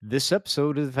This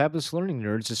episode of the Fabulous Learning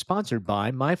Nerds is sponsored by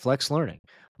MyFlex Learning.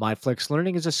 MyFlex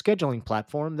Learning is a scheduling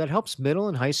platform that helps middle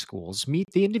and high schools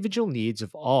meet the individual needs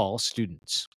of all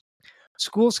students.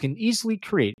 Schools can easily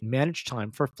create and manage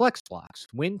time for flex blocks,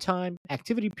 win time,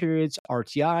 activity periods,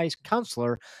 RTIs,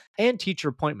 counselor, and teacher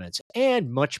appointments, and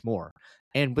much more.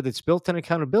 And with its built-in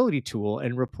accountability tool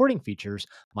and reporting features,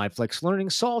 MyFlex Learning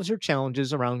solves your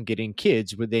challenges around getting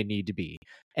kids where they need to be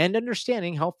and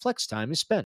understanding how flex time is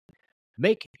spent.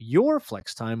 Make your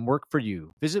flex time work for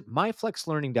you. Visit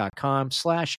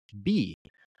myflexlearning.com/B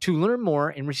to learn more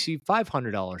and receive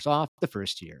 $500 off the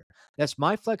first year. That's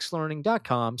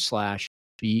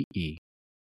myflexlearning.com/BE.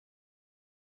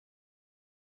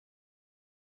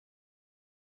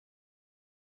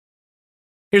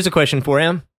 Here's a question for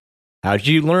you. How did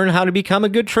you learn how to become a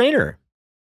good trainer?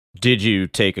 Did you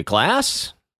take a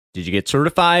class? Did you get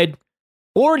certified?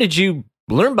 Or did you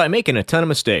learn by making a ton of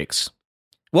mistakes?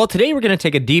 Well, today we're going to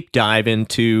take a deep dive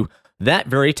into that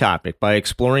very topic by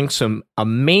exploring some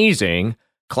amazing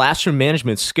classroom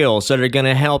management skills that are going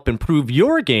to help improve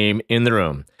your game in the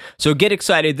room. So get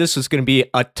excited. This is going to be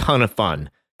a ton of fun.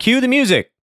 Cue the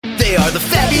music. They are the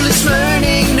Fabulous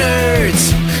Learning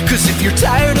Nerds. Cause if you're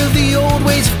tired of the old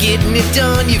ways of getting it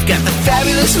done, you've got the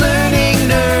Fabulous Learning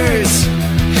Nerds.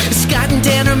 Scott and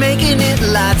Dan are making it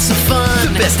lots of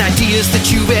fun. The best ideas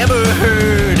that you've ever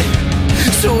heard.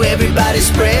 So everybody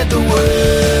spread the word.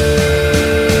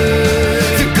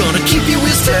 They're gonna keep your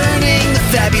wheels turning. The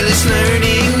Fabulous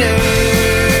Learning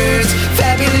Nerds.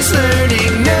 Fabulous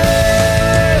Learning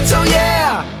Nerds. Oh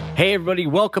yeah! Hey everybody,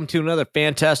 welcome to another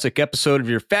fantastic episode of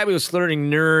your Fabulous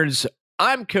Learning Nerds.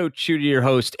 I'm Coach Shooty, your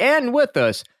host, and with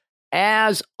us,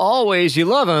 as always, you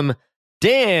love him,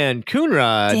 Dan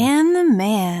Coonrod. Dan the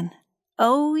man.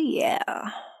 Oh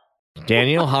yeah.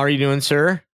 Daniel, how are you doing,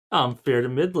 sir? I'm fair to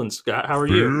Midland, Scott. How are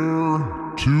you?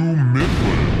 Fair to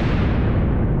Midland.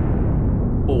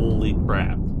 Holy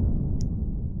crap.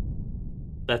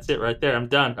 That's it right there. I'm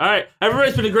done. All right. Everybody,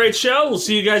 it's been a great show. We'll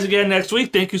see you guys again next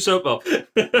week. Thank you so much.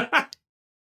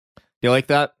 You like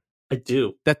that? I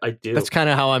do. I do. That's kind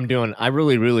of how I'm doing. I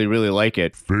really, really, really like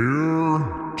it. Fair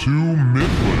to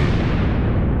Midland.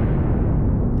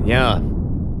 Yeah.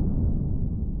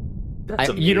 That's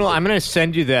I'm going to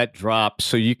send you that drop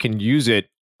so you can use it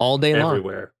all day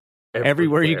long.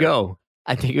 Everywhere you go.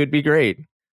 I think it would be great.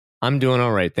 I'm doing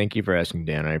all right. Thank you for asking,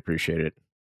 Dan. I appreciate it.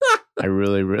 I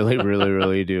really, really, really,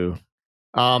 really do.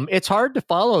 It's hard to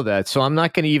follow that, so I'm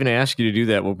not going to even ask you to do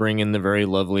that. We'll bring in the very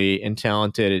lovely and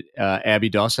talented Abby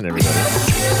Dawson, everybody.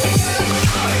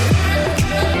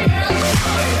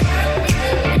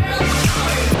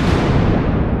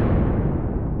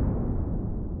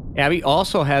 Abby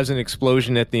also has an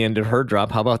explosion at the end of her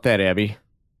drop. How about that, Abby?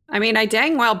 I mean, I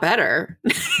dang well better.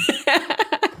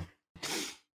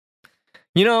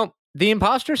 You know, the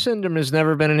imposter syndrome has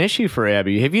never been an issue for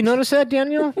Abby. Have you noticed that,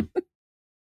 Daniel?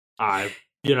 I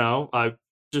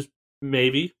just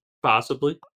maybe,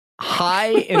 possibly.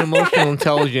 High in emotional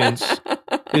intelligence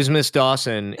is Miss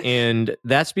Dawson, and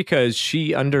that's because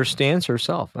she understands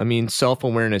herself. I mean,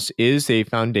 self-awareness is a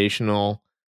foundational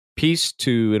piece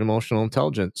to an emotional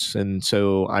intelligence, and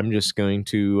so I'm just going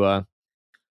to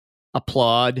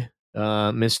applaud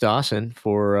Miss Dawson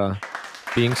for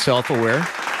being self-aware.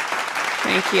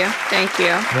 Thank you.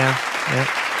 Yeah,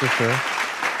 for sure.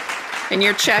 And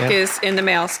your check is in the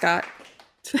mail, Scott.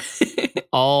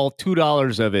 All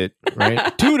 $2 of it, right?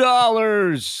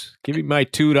 $2. Give me my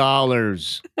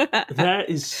 $2. That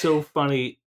is so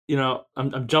funny. You know,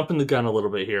 I'm jumping the gun a little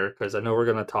bit here because I know we're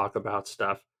going to talk about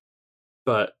stuff,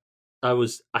 but I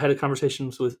had a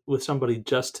conversation with somebody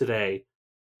just today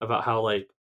about how like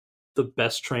the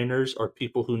best trainers are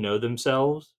people who know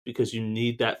themselves because you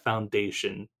need that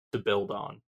foundation to build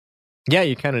on. Yeah,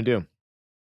 you kind of do.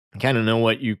 You kind of know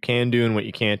what you can do and what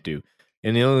you can't do.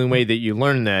 And the only way that you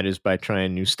learn that is by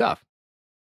trying new stuff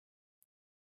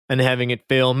and having it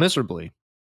fail miserably.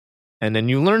 And then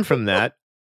you learn from that.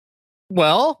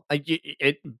 Well,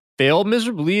 it failed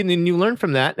miserably, and then you learn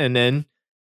from that, and then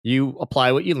you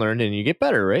apply what you learned and you get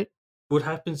better, right? What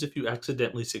happens if you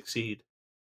accidentally succeed?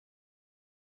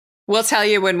 We'll tell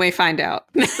you when we find out.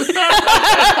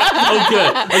 Oh,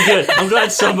 good. I'm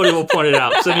glad somebody will point it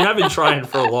out. So you have been trying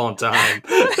for a long time.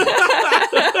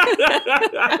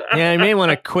 Yeah, you may want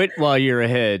to quit while you're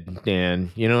ahead,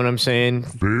 Dan. You know what I'm saying?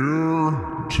 Fair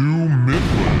to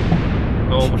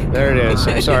Midland. Oh, my There it is.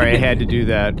 I'm sorry I had to do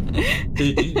that.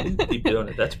 Dude, you keep doing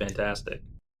it. That's fantastic.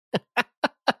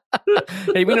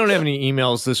 Hey, we don't have any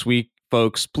emails this week,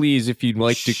 folks. Please, if you'd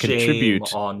like to contribute,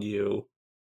 Shame on you.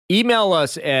 email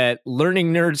us at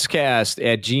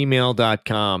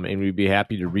learningnerdscast@gmail.com, and we'd be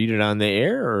happy to read it on the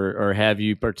air or have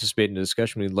you participate in the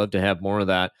discussion. We'd love to have more of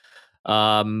that.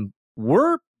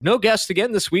 We're no guests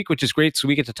again this week, which is great, so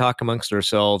we get to talk amongst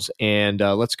ourselves. And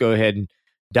let's go ahead and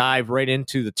dive right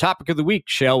into the topic of the week,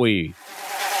 shall we?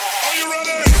 Are you ready?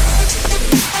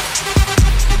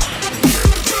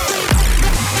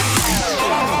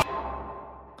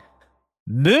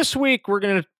 This week, we're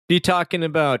going to be talking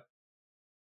about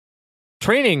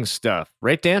training stuff,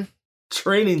 right, Dan?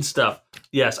 Training stuff.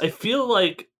 Yes, I feel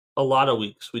like a lot of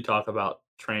weeks we talk about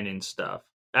training stuff.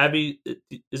 Abby,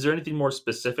 is there anything more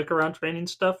specific around training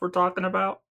stuff we're talking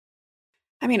about?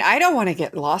 I mean, I don't want to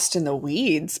get lost in the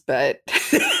weeds, but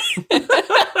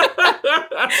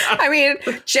I mean,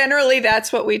 generally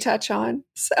that's what we touch on.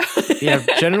 So Yeah,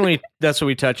 generally that's what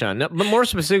we touch on. No, but more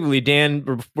specifically,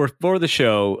 Dan, before the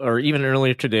show, or even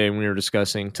earlier today when we were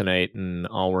discussing tonight and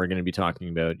all we're going to be talking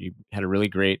about, you had a really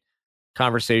great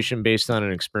conversation based on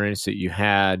an experience that you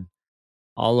had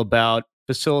all about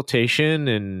facilitation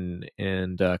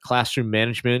and classroom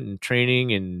management and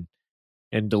training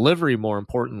and delivery, more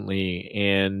importantly,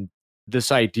 and this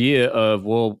idea of,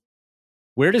 well,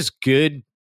 where does good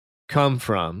come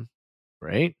from,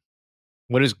 right?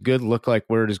 What does good look like?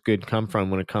 Where does good come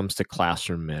from when it comes to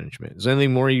classroom management? Is there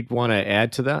anything more you'd want to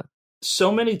add to that?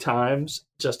 So many times,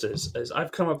 just as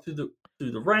I've come up through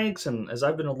the ranks and as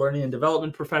I've been a learning and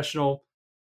development professional,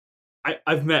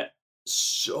 I've met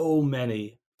so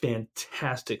many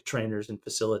fantastic trainers and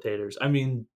facilitators. I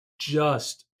mean,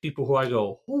 just people who I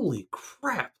go, holy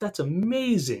crap, that's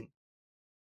amazing.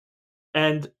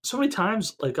 And so many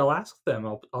times, like, I'll ask them,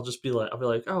 I'll just be like,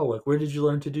 oh, like, where did you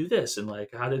learn to do this? And like,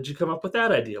 how did you come up with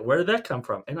that idea? Where did that come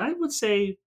from? And I would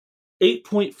say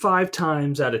 8.5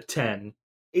 times out of 10,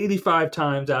 85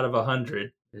 times out of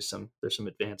 100. There's some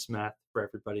advanced math for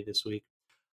everybody this week.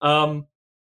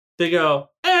 They go,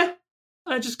 I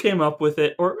just came up with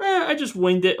it, or I just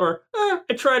winged it, or I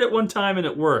tried it one time and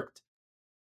it worked.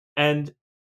 And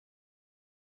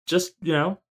just,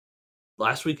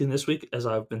 last week and this week, as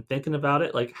I've been thinking about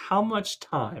it, like, how much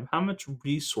time, how much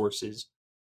resources,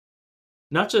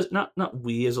 not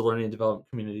we as a learning and development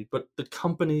community, but the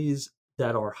companies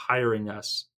that are hiring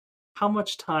us, how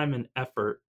much time and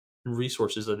effort and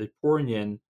resources are they pouring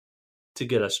in to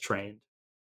get us trained?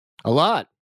 A lot.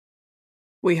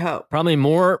 we hope. Probably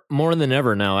more than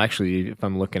ever now, actually, if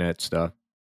I'm looking at stuff.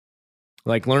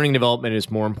 Like, learning development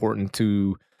is more important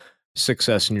to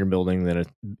success in your building than a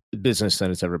business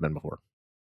than it's ever been before.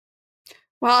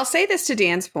 Well, I'll say this to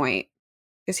Dan's point,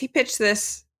 because he pitched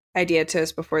this idea to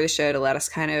us before the show to let us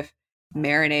kind of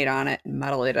marinate on it and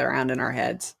muddle it around in our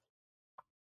heads.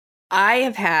 I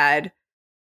have had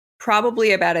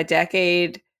probably about a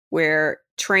decade where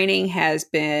training has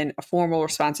been a formal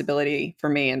responsibility for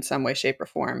me in some way, shape, or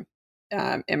form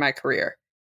in my career.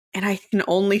 And I can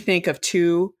only think of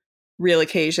two real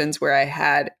occasions where I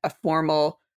had a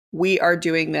formal, we are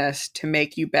doing this to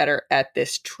make you better at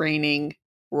this training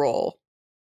role.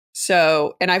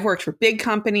 So, and I've worked for big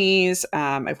companies.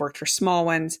 I've worked for small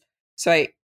ones. So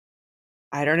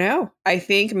I don't know. I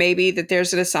think maybe that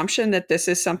there's an assumption that this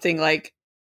is something like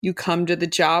you come to the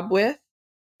job with,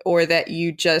 or that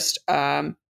you just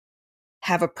have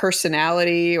a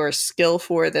personality or skill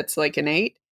for that's like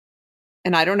innate.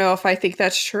 And I don't know if I think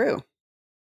that's true.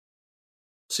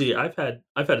 See, I've had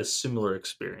a similar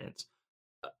experience.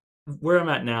 Where I'm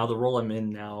at now, the role I'm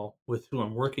in now with who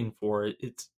I'm working for,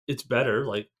 it's better.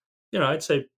 Like, I'd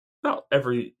say about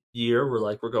every year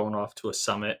we're going off to a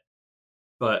summit.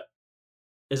 But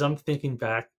as I'm thinking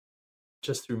back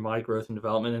just through my growth and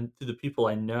development and through the people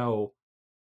I know,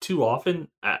 too often,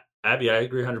 Abby, I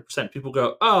agree 100%. People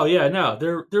go, oh yeah, no,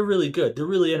 they're really good. They're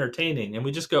really entertaining. And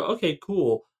we just go, okay,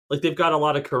 cool. Like, they've got a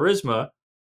lot of charisma.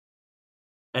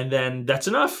 And then that's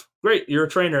enough. Great. You're a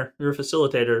trainer. You're a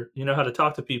facilitator. You know how to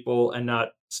talk to people and not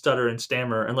stutter and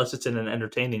stammer unless it's in an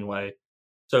entertaining way.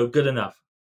 So good enough.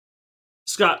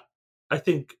 Scott, I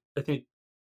think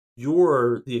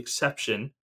you're the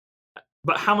exception.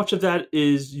 But how much of that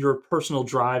is your personal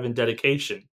drive and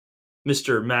dedication,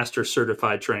 Mr. Master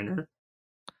Certified Trainer?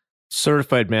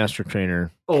 Certified Master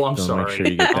Trainer. Oh, I'm So sorry. make sure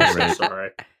you get that I'm right. so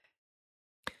sorry.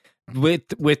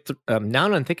 With now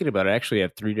that I'm thinking about it, I actually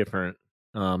have three different.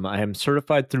 I am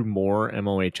certified through Moore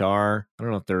MOHR. I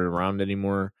don't know if they're around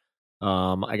anymore.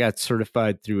 I got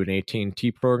certified through an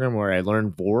AT&T program where I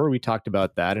learned VOR. We talked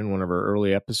about that in one of our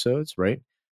early episodes, right?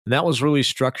 And that was really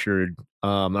structured.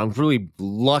 I'm really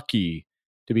lucky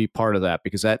to be part of that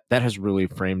because that has really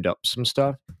framed up some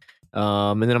stuff.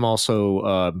 And then I'm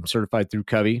also certified through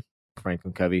Covey,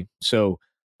 Franklin Covey. So,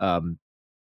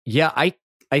 yeah, I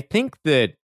think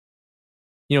that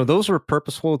those were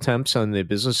purposeful attempts on the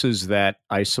businesses that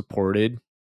I supported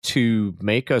to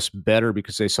make us better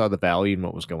because they saw the value in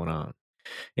what was going on.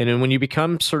 And then when you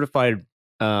become certified,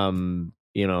 in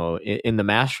the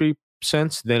mastery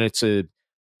sense, then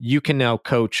you can now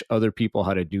coach other people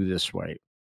how to do this right.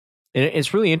 And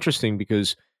it's really interesting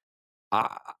because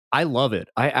I love it.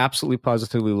 I absolutely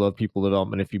positively love people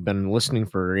development. If you've been listening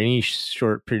for any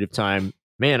short period of time,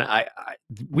 man,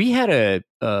 we had a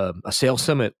sales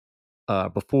summit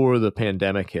before the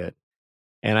pandemic hit,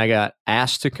 and I got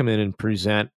asked to come in and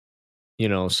present,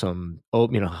 some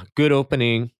good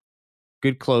opening,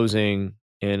 good closing,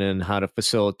 and then how to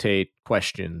facilitate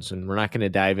questions. And we're not going to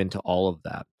dive into all of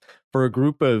that for a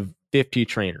group of 50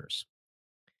 trainers.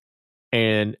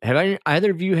 And have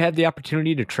either of you had the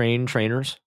opportunity to train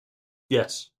trainers?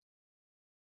 Yes.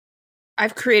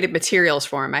 I've created materials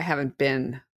for him. I haven't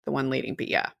been the one leading, but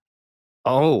yeah.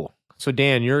 Oh, so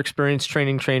Dan, your experience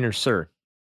training trainers, sir?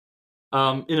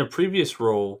 In a previous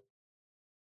role,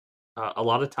 a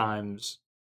lot of times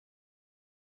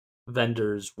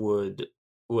vendors would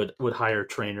hire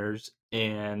trainers,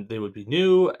 and they would be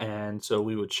new, and so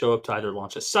we would show up to either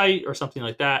launch a site or something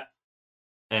like that,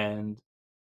 and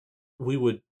we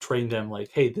would train them like,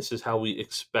 hey, this is how we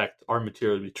expect our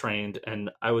material to be trained.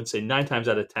 And I would say 9 times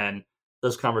out of 10,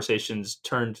 those conversations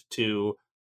turned to,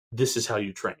 this is how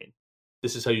you train.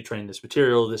 This is how you train this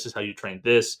material. This is how you train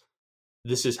this.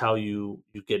 This is how you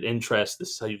get interest. This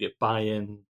is how you get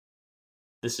buy-in.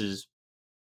 This is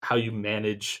how you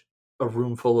manage a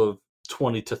room full of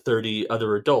 20 to 30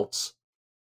 other adults.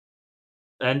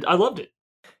 And I loved it.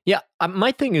 Yeah.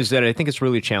 My thing is that I think it's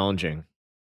really challenging.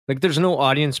 Like, there's no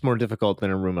audience more difficult than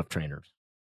a room of trainers.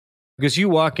 Because you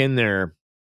walk in there,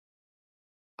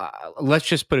 let's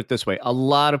just put it this way. A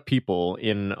lot of people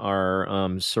in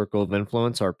our circle of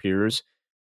influence, our peers,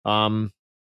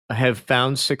 have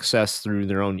found success through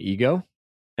their own ego,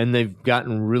 and they've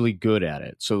gotten really good at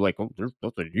it. So like, oh, there's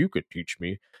nothing you could teach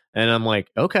me. And I'm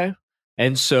like, okay.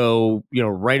 And so,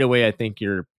 right away, I think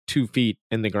you're 2 feet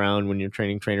in the ground when you're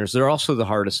training trainers. They're also the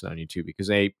hardest on you too, because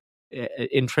they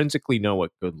intrinsically know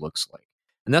what good looks like.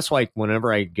 And that's why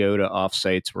whenever I go to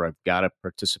offsites where I've got to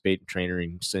participate in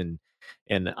trainings and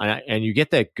you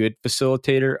get that good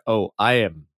facilitator, I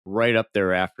am right up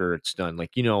there after it's done.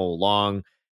 Like, a long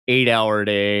 8-hour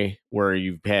day where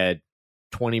you've had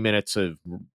 20 minutes of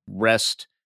rest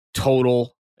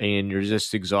total and you're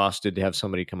just exhausted to have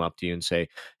somebody come up to you and say,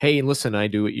 hey, listen, I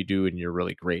do what you do and you're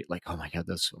really great. Like, oh my God,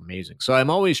 that's amazing. So I'm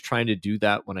always trying to do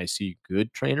that when I see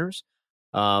good trainers.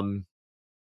 And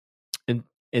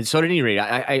so at any rate,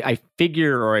 I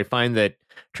figure, or I find that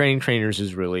training trainers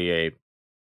is really a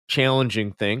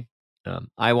challenging thing.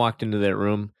 I walked into that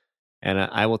room, and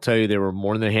I will tell you, there were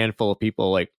more than a handful of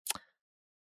people like,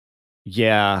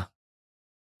 yeah,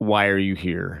 why are you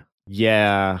here?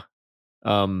 Yeah,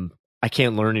 I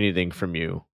can't learn anything from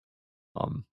you.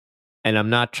 And I'm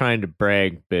not trying to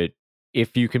brag, but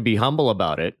if you can be humble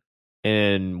about it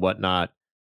and whatnot,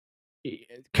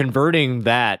 converting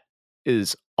that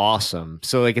is awesome.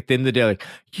 So like at the end of the day, like,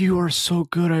 you are so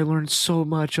good. I learned so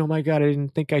much. Oh my God, I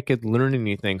didn't think I could learn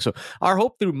anything. So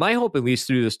my hope, at least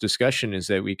through this discussion, is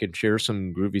that we can share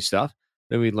some groovy stuff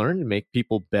that we learn to make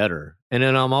people better. And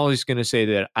then I'm always going to say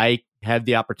that I have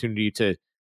the opportunity to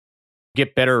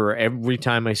get better every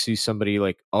time I see somebody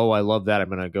like, oh, I love that. I'm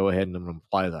going to go ahead and I'm going to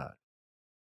apply that.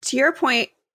 To your point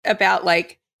about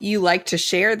like, you like to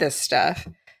share this stuff,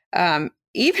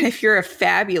 even if you're a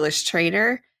fabulous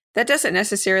trainer, that doesn't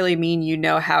necessarily mean you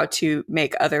know how to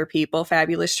make other people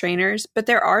fabulous trainers, but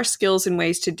there are skills and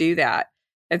ways to do that.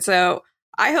 And so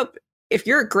I hope if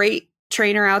you're a great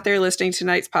trainer out there listening to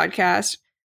tonight's podcast,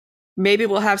 maybe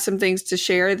we'll have some things to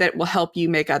share that will help you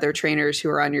make other trainers who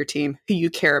are on your team, who you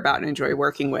care about and enjoy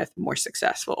working with, more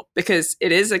successful, because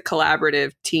it is a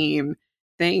collaborative team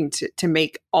thing to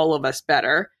make all of us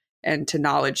better and to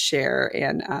knowledge share.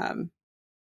 And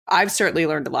I've certainly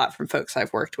learned a lot from folks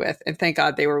I've worked with, and thank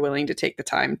God they were willing to take the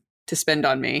time to spend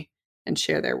on me and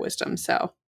share their wisdom.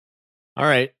 So, all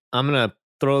right, I'm going to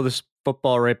throw this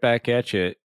football right back at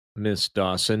you, Miss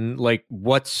Dawson. Like,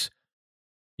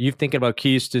 you thinking about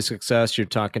keys to success? You're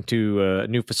talking to a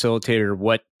new facilitator.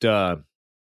 What are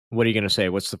you going to say?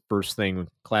 What's the first thing?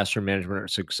 Classroom management or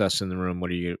success in the room?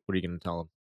 What are you going to tell them?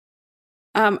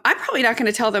 I'm probably not going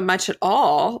to tell them much at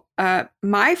all.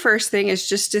 My first thing is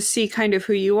just to see kind of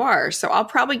who you are. So I'll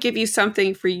probably give you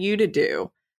something for you to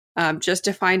do, just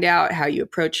to find out how you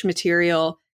approach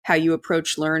material, how you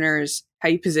approach learners, how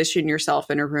you position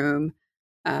yourself in a room,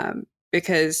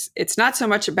 because it's not so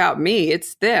much about me,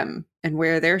 it's them and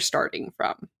where they're starting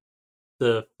from.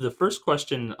 The first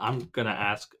question I'm going to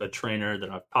ask a trainer that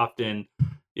I've popped in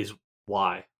is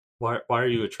why. Why are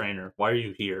you a trainer? Why are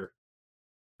you here?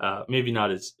 Maybe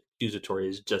not as accusatory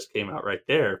as just came out right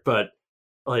there, but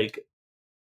like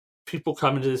people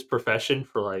come into this profession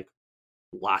for like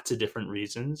lots of different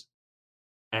reasons.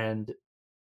 And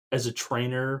as a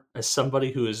trainer, as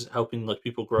somebody who is helping like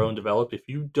people grow and develop, if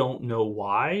you don't know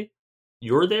why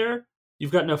you're there,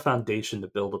 you've got no foundation to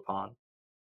build upon.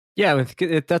 Yeah,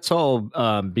 that's all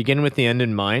begin with the end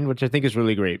in mind, which I think is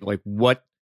really great. Like,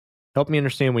 help me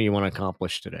understand what you want to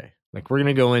accomplish today. Like, we're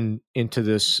going to go into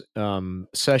this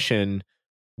session.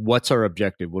 What's our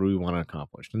objective? What do we want to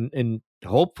accomplish? And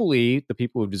hopefully the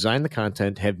people who designed the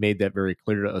content have made that very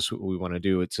clear to us what we want to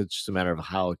do. It's just a matter of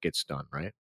how it gets done,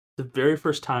 right? The very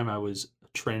first time I was a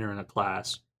trainer in a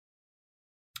class,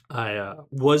 I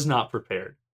was not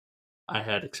prepared. I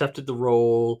had accepted the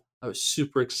role. I was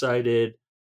super excited.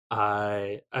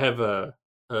 I have a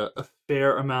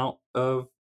fair amount of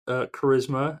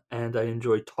charisma, and I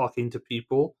enjoy talking to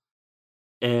people.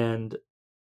 And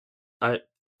I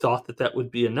thought that would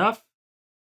be enough.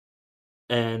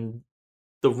 And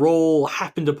the role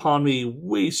happened upon me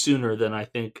way sooner than I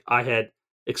think I had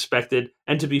expected.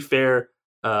 And to be fair,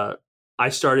 I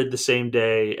started the same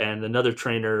day, and another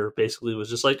trainer basically was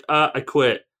just like, I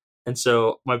quit. And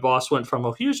so my boss went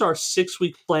from, here's our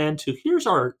 6-week plan to here's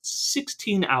our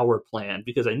 16-hour plan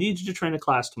because I need you to train a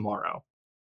class tomorrow.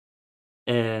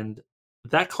 And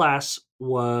that class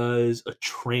was a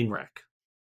train wreck.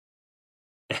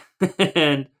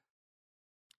 And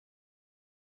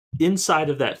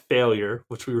inside of that failure,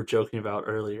 which we were joking about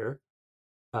earlier,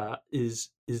 is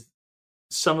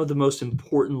some of the most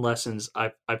important lessons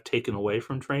I've taken away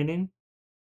from training.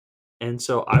 And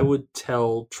so I would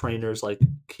tell trainers, like,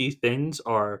 key things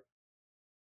are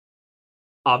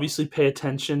obviously pay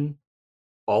attention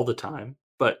all the time,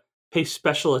 but pay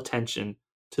special attention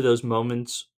to those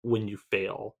moments when you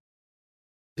fail.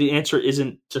 The answer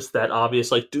isn't just that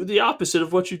obvious, like, do the opposite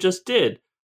of what you just did.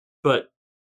 But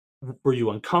were you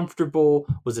uncomfortable?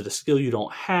 Was it a skill you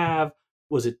don't have?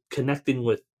 Was it connecting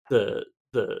with the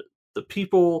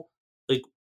people? Like,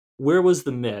 where was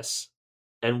the miss?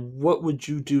 And what would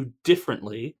you do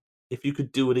differently if you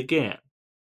could do it again?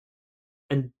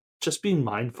 And just being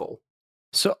mindful.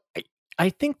 So I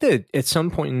think that at some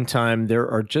point in time, there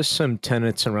are just some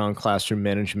tenets around classroom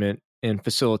management and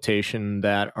facilitation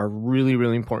that are really,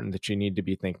 really important that you need to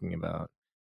be thinking about.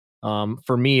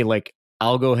 For me, like,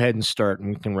 I'll go ahead and start, and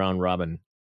we can round robin.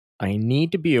 I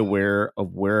need to be aware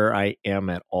of where I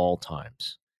am at all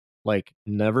times. Like,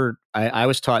 I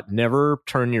was taught never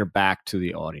turn your back to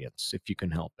the audience if you can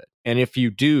help it. And if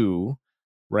you do,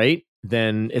 right,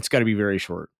 then it's got to be very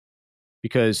short,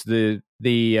 because the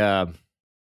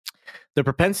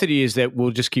propensity is that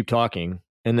we'll just keep talking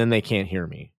and then they can't hear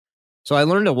me. So I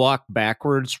learned to walk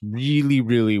backwards really,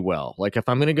 really well. Like, if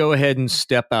I'm going to go ahead and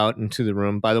step out into the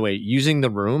room, by the way, using the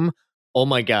room, oh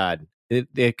my God,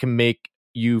 it can make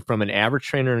you from an average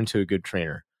trainer into a good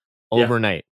trainer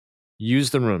overnight.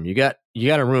 Use the room. You got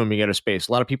a room, you got a space.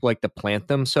 A lot of people like to plant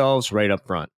themselves right up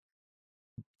front.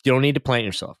 You don't need to plant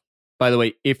yourself. By the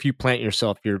way, if you plant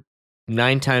yourself, you're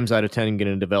 9 times out of 10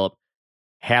 going to develop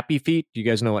happy feet. Do you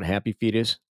guys know what happy feet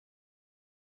is?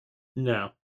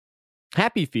 No.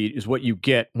 Happy feet is what you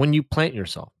get when you plant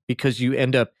yourself, because you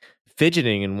end up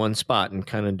fidgeting in one spot and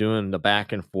kind of doing the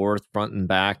back and forth, front and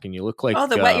back, and you look like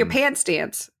the wet your pants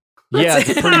dance. Yeah,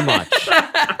 pretty much.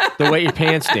 The wet your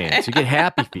pants dance. You get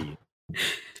happy feet.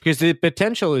 Because the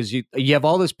potential is you have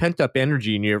all this pent up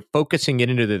energy and you're focusing it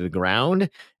into the ground,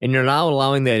 and you're not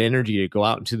allowing that energy to go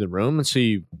out into the room. And so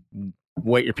you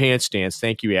wet your pants dance.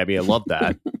 Thank you, Abby. I love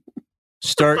that.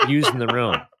 Start using the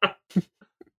room.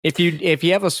 If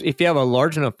you have a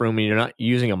large enough room and you're not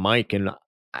using a mic, and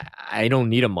I don't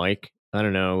need a mic. I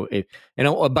don't know.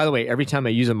 By the way, every time I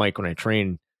use a mic when I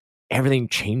train, everything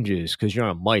changes because you're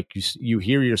on a mic. You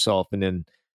hear yourself, and then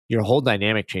your whole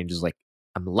dynamic changes. Like,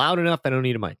 I'm loud enough, I don't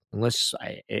need a mic. Unless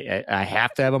I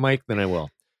have to have a mic, then I will.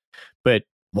 But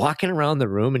walking around the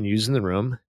room and using the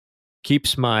room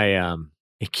keeps my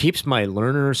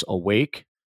learners awake,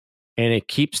 and it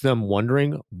keeps them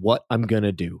wondering what I'm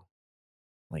gonna do.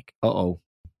 Like,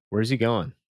 where's he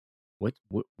going?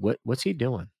 What's he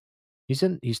doing?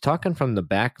 He's talking from the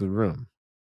back of the room,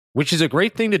 which is a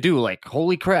great thing to do. Like,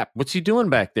 holy crap, what's he doing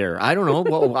back there? I don't know.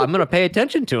 Well, I'm going to pay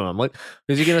attention to him. Like,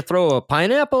 is he going to throw a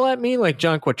pineapple at me like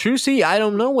John Quattruzzi? I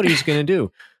don't know what he's going to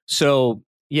do. So,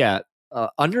 yeah,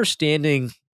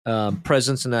 understanding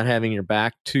presence and not having your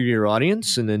back to your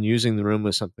audience, and then using the room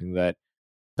was something that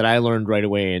I learned right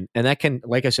away. And that can,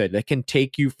 like I said, that can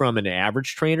take you from an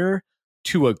average trainer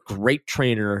to a great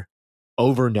trainer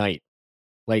overnight.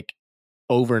 Like,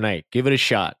 overnight. Give it a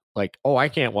shot. like, oh, I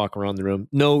can't walk around the room.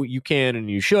 No, you can and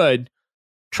you should.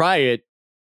 Try it.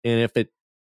 And if it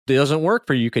doesn't work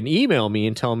for you, you can email me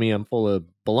and tell me I'm full of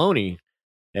baloney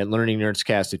at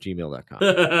learningnerdscast@gmail.com.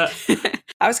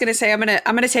 I was going to say I'm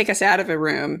going to take us out of a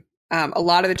room. A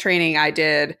lot of the training I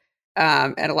did,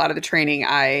 and a lot of the training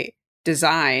I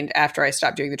designed after I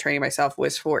stopped doing the training myself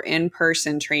was for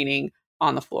in-person training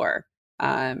on the floor.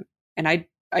 And I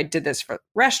did this for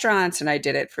restaurants and I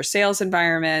did it for sales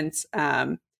environments.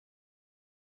 And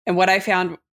what I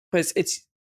found was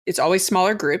it's always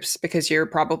smaller groups because you're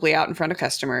probably out in front of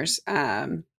customers.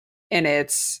 And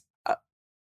it's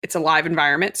a live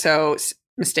environment, so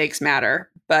mistakes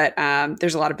matter, but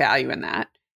there's a lot of value in that.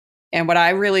 And what I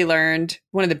really learned,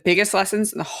 one of the biggest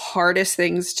lessons and the hardest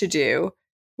things to do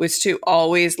was to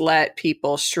always let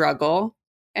people struggle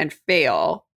and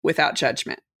fail without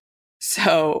judgment.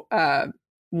 So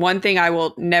one thing I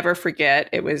will never forget,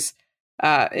 it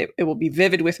will be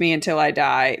vivid with me until I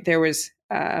die. There was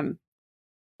a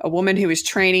woman who was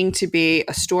training to be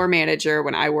a store manager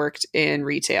when I worked in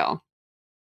retail.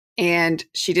 And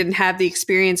she didn't have the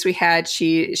experience we had.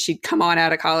 She'd come on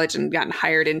out of college and gotten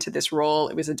hired into this role.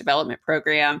 It was a development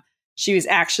program. She was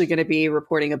actually going to be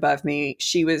reporting above me.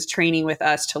 She was training with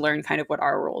us to learn kind of what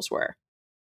our roles were,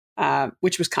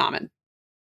 which was common.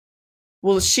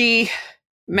 Well, she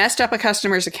messed up a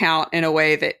customer's account in a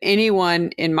way that anyone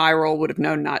in my role would have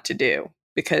known not to do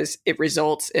because it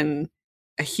results in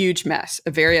a huge mess,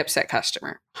 a very upset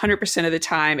customer. 100% of the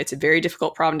time, it's a very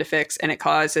difficult problem to fix, and it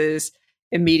causes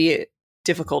immediate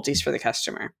difficulties for the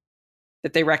customer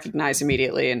that they recognize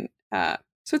immediately. And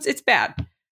so it's bad.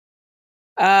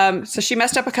 So she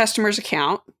messed up a customer's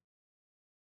account.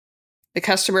 The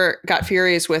customer got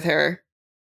furious with her.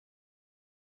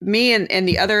 Me and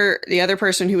the other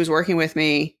person who was working with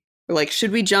me were like,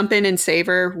 should we jump in and save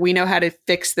her? We know how to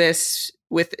fix this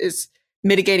with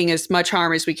mitigating as much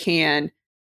harm as we can.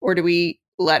 Or do we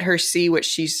let her see what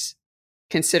she's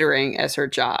considering as her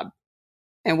job?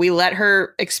 And we let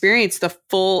her experience the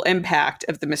full impact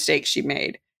of the mistake she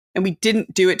made. And we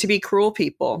didn't do it to be cruel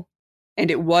people. And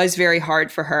it was very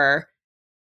hard for her.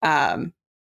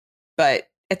 But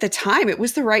at the time, it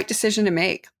was the right decision to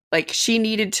make. Like, she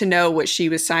needed to know what she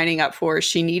was signing up for.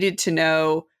 She needed to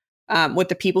know what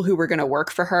the people who were going to work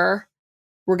for her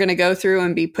were going to go through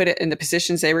and be put in the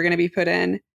positions they were going to be put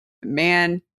in.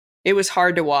 Man, it was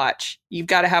hard to watch. You've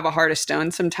got to have a heart of stone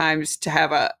sometimes to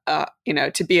have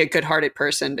to be a good-hearted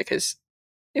person, because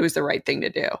it was the right thing to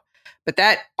do. But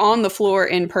that on the floor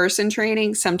in-person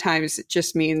training, sometimes it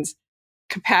just means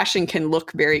compassion can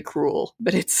look very cruel,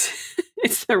 but it's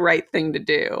the right thing to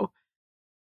do.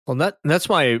 Well, that's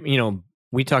why,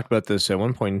 we talked about this at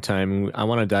one point in time. I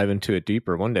want to dive into it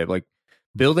deeper one day. Like,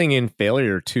 building in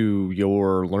failure to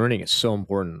your learning is so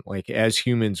important. Like, as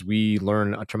humans, we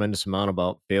learn a tremendous amount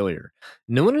about failure.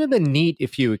 And it would have been neat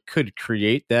if you could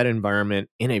create that environment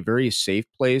in a very safe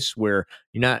place where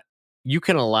you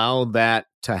can allow that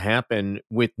to happen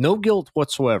with no guilt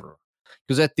whatsoever.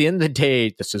 Because at the end of the day,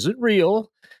 this isn't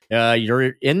real.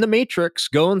 You're in the matrix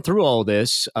going through all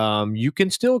this. You can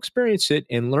still experience it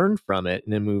and learn from it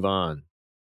and then move on.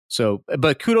 So,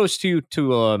 but kudos to you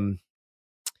to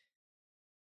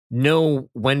know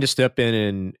when to step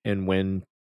in and when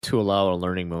to allow a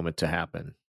learning moment to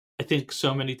happen. I think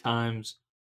so many times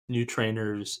new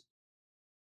trainers'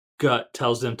 gut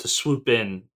tells them to swoop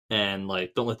in and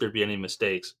don't let there be any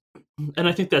mistakes. And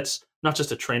I think that's not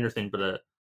just a trainer thing, but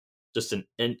just in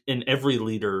every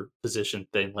leader position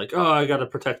thing. Like, oh, I got to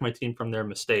protect my team from their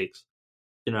mistakes.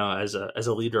 As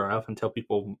a leader, I often tell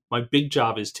people my big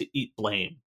job is to eat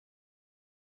blame.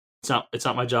 It's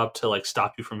not my job to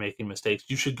stop you from making mistakes.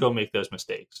 You should go make those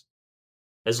mistakes.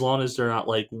 As long as they're not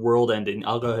world ending,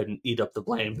 I'll go ahead and eat up the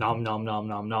blame. Nom nom nom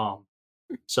nom nom.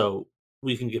 So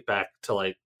we can get back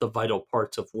to the vital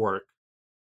parts of work.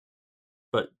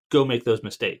 But go make those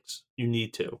mistakes. You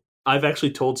need to. I've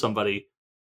actually told somebody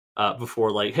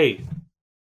before, hey,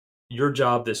 your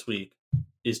job this week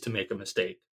is to make a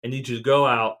mistake. I need you to go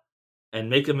out and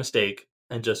make a mistake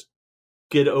and just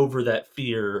get over that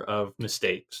fear of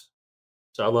mistakes.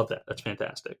 So I love that. That's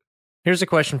fantastic. Here's a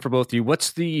question for both of you.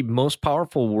 What's the most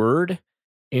powerful word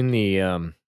in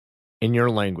your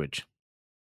language?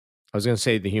 I was going to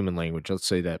say the human language. Let's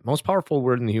say that. Most powerful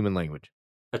word in the human language.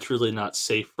 That's really not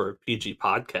safe for a PG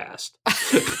podcast.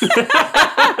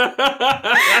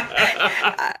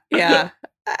 Yeah.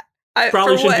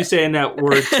 Probably shouldn't be saying that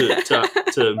word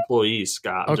to employees,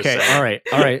 Scott. Okay.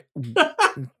 All right.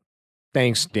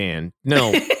 Thanks, Dan.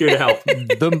 No. Here to help.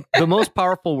 The most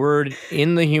powerful word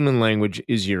in the human language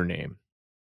is your name.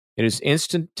 It is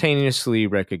instantaneously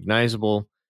recognizable.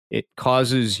 it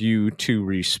causes you to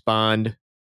respond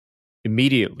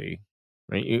immediately,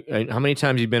 right? How many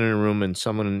times have you been in a room and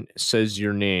someone says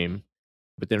your name,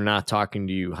 but they're not talking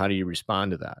to you? How do you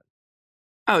respond to that?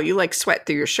 Oh, you like sweat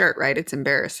through your shirt, right? It's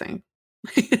embarrassing.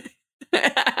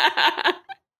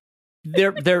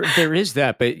 There is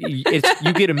that, but it's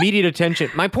you get immediate attention.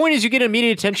 My point is, you get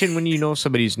immediate attention when you know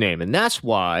somebody's name, and that's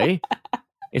why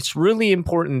it's really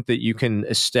important that you can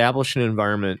establish an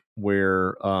environment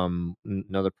where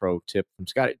another pro tip from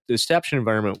Scott: establish an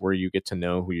environment where you get to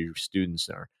know who your students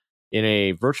are. In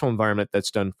a virtual environment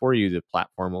that's done for you, the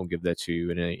platform will give that to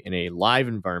you. In a live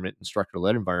environment,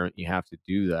 instructor-led environment, you have to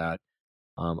do that.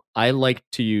 I like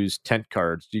to use tent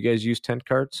cards. Do you guys use tent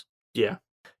cards? Yeah.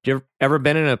 Do you ever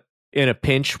been in a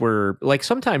pinch where, like,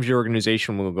 sometimes your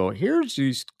organization will go, here's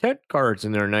these tent cards,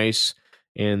 and they're nice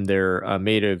and they're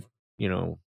made of,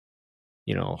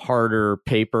 harder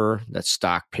paper, that's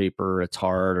stock paper, it's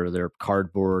hard, or they're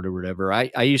cardboard or whatever.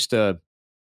 I used to,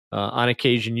 on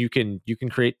occasion, you can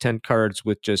create tent cards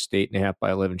with just 8.5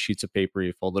 by 11 sheets of paper.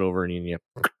 You fold it over and you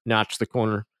notch the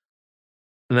corner.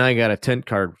 And I got a tent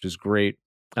card, which is great.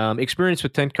 Experience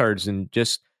with tent cards and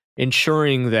just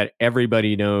ensuring that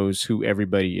everybody knows who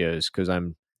everybody is, because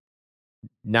I'm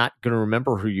not going to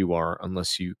remember who you are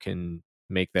unless you can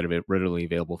make that a bit readily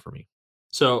available for me.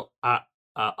 So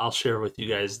I'll share with you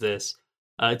guys this.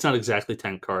 It's not exactly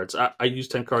 10 cards. I use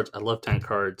 10 cards. I love 10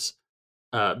 cards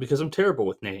because I'm terrible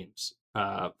with names.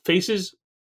 Faces,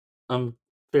 I'm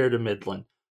fair to middling.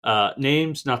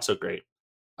 Names, not so great.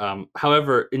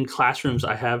 However, in classrooms,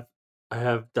 I have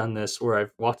done this where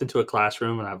I've walked into a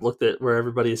classroom and I've looked at where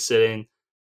everybody is sitting,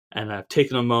 and I've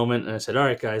taken a moment and I said, all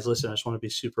right, guys, listen, I just want to be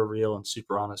super real and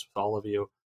super honest with all of you.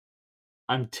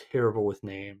 I'm terrible with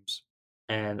names.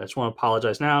 And I just want to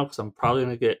apologize now because I'm probably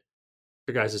going to get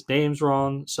your guys' names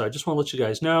wrong. So I just want to let you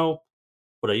guys know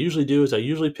what I usually do is I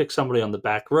usually pick somebody on the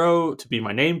back row to be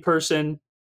my name person.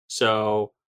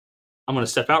 So I'm going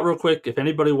to step out real quick. If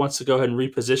anybody wants to go ahead and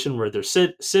reposition where they're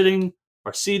sitting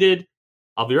or seated,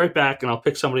 I'll be right back, and I'll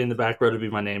pick somebody in the back row to be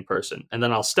my name person. And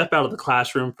then I'll step out of the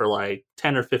classroom for like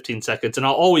 10 or 15 seconds, and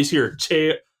I'll always hear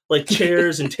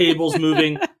chairs and tables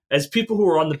moving as people who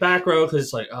are on the back row, because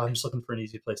it's like, oh, I'm just looking for an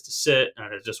easy place to sit, and I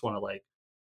just want to like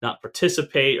not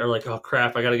participate, or like, oh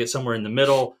crap, I got to get somewhere in the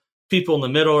middle. People in the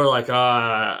middle are like,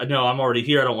 no, I'm already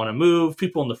here. I don't want to move.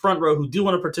 People in the front row who do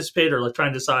want to participate are like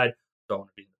trying to decide, do I want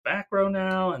to be in the back row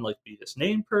now and like be this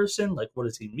name person? Like, what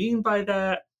does he mean by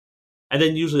that? And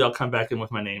then usually I'll come back in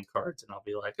with my name cards and I'll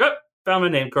be like, oh, found my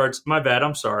name cards. My bad.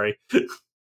 I'm sorry.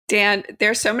 Dan,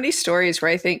 there's so many stories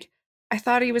where I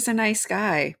thought he was a nice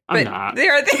guy. I'm But not. these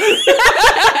are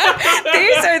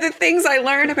the things I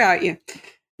learn about you.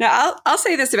 Now, I'll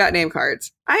say this about name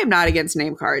cards. I am not against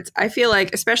name cards. I feel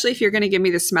like, especially if you're going to give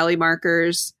me the smelly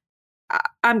markers,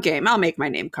 I'm game. I'll make my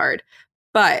name card.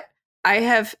 But I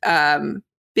have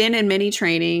been in many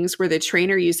trainings where the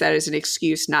trainer used that as an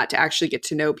excuse not to actually get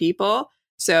to know people.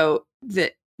 So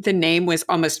the name was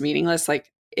almost meaningless.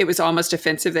 Like, it was almost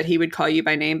offensive that he would call you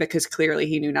by name because clearly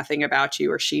he knew nothing about you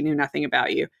or she knew nothing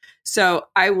about you. So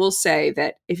I will say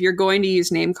that if you're going to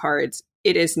use name cards,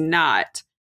 it is not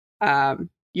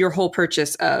your whole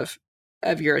purchase of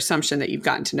your assumption that you've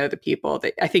gotten to know the people.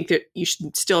 That I think that you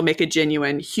should still make a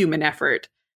genuine human effort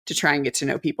to try and get to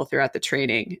know people throughout the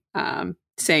training.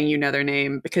 Saying you know their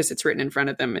name because it's written in front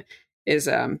of them is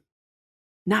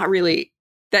not really,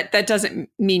 that doesn't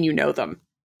mean you know them.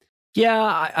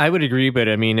 Yeah, I would agree, but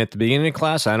I mean, at the beginning of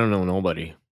class, I don't know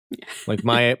nobody. Like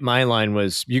my line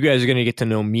was, you guys are going to get to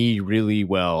know me really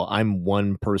well. I'm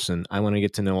one person. I want to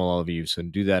get to know all of you. So to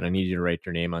do that, I need you to write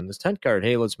your name on this tent card.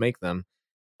 Hey, let's make them.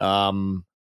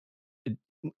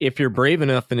 If you're brave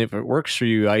enough and if it works for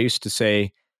you, I used to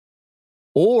say,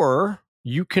 or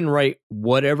you can write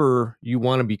whatever you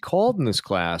want to be called in this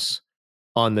class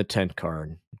on the tent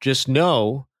card. Just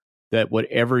know that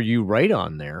whatever you write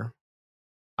on there,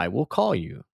 I will call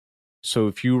you. So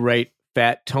if you write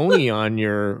Fat Tony on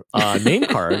your name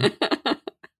card,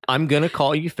 I'm going to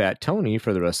call you Fat Tony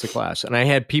for the rest of the class. And I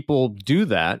had people do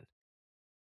that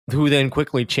who then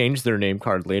quickly changed their name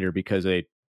card later because they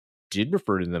did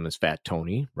refer to them as Fat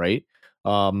Tony, right?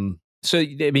 So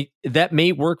I mean, that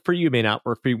may work for you, may not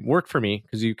work for me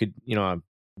because you could, I've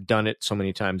done it so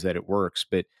many times that it works.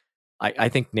 But I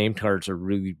think name cards are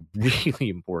really, really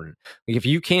important. Like if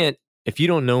you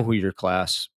don't know who your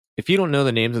class, if you don't know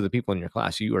the names of the people in your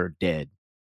class, you are dead.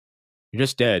 You're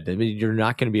just dead. I mean, you're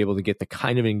not going to be able to get the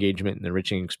kind of engagement and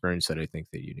enriching experience that I think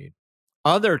that you need.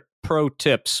 Other pro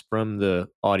tips from the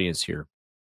audience here.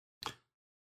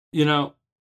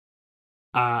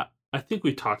 I think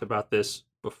we talked about this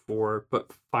before,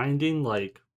 but finding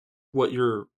like what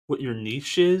your your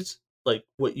niche is, like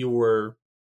what your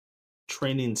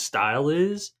training style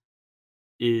is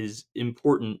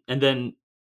important, and then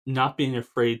not being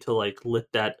afraid to like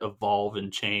let that evolve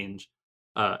and change.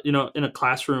 In a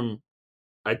classroom,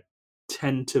 I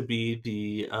tend to be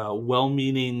the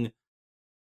well-meaning,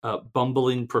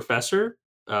 bumbling professor.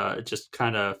 It just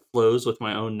kind of flows with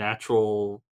my own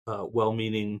natural,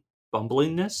 well-meaning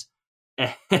bumblingness,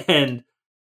 and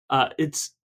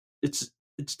it's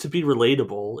it's to be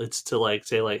relatable. It's to like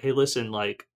say like, hey, listen,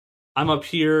 like I'm up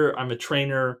here, I'm a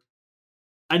trainer,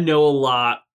 I know a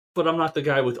lot, but I'm not the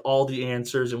guy with all the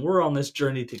answers, and we're on this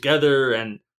journey together.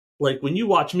 And like when you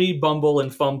watch me bumble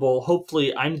and fumble,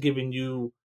 hopefully I'm giving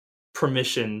you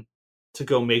permission to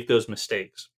go make those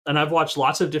mistakes. And I've watched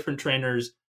lots of different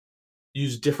trainers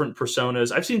use different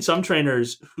personas. I've seen some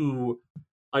trainers who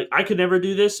I could never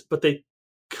do this, but they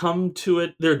come to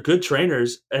it. They're good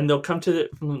trainers, and they'll come to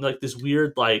it from like this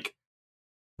weird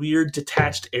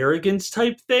detached arrogance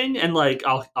type thing, and like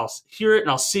I'll hear it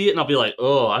and I'll see it and I'll be like,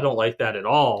 oh, I don't like that at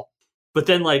all. But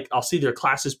then like I'll see their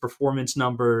classes performance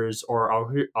numbers, or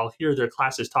I'll hear their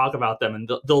classes talk about them, and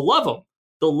they'll love them.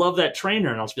 They'll love that trainer,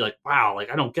 and I'll just be like, wow, like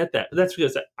I don't get that. But that's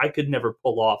because I could never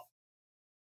pull off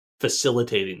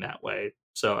facilitating that way.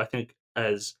 So I think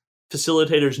as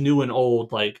facilitators, new and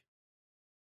old, like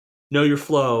know your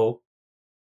flow,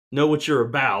 know what you're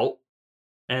about,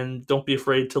 and don't be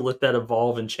afraid to let that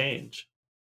evolve and change.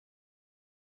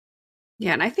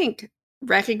 Yeah, and I think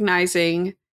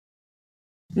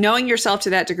knowing yourself to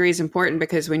that degree is important,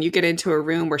 because when you get into a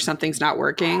room where something's not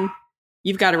working,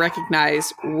 you've got to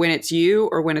recognize when it's you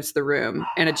or when it's the room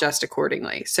and adjust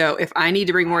accordingly. So if I need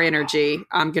to bring more energy,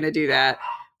 I'm going to do that.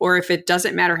 Or if it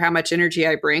doesn't matter how much energy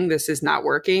I bring, this is not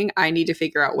working, I need to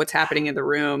figure out what's happening in the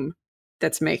room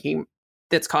that's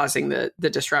causing the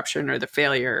disruption or the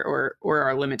failure or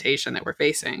our limitation that we're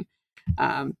facing,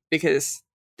 because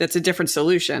that's a different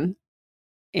solution,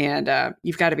 and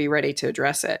you've got to be ready to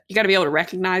address it. You got to be able to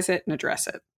recognize it and address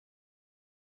it.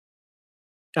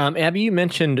 Abby, you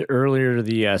mentioned earlier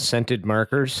the scented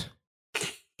markers.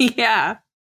 Yeah,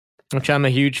 which I'm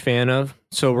a huge fan of.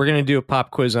 So we're going to do a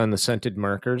pop quiz on the scented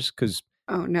markers, because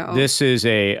oh no, this is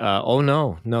a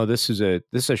this is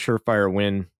a surefire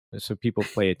win. So people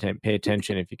pay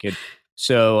attention if you could.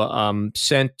 So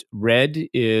scent red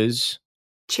is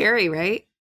cherry, right?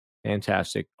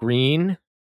 Fantastic. Green,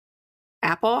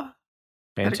 apple.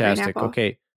 Fantastic. Apple?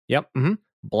 Okay. Yep. Mm-hmm.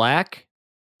 Black,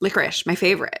 licorice, my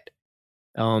favorite.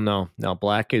 Oh no,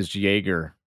 black is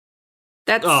Jaeger.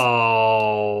 That's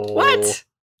what?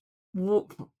 Well,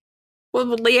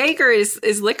 Jaeger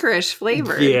is licorice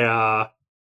flavored. Yeah.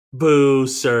 Boo,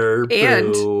 sir.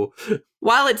 And boo.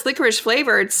 While it's licorice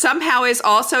flavored, somehow is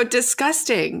also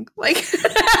disgusting. Like,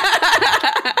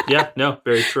 yeah, no,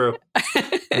 very true.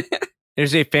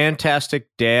 There's a fantastic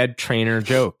dad trainer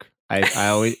joke.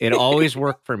 It always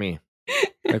worked for me.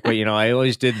 Like, I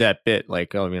always did that bit.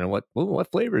 Like,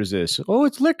 what flavor is this? Oh,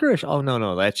 it's licorice. Oh,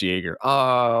 no, that's Jaeger.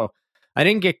 Oh, I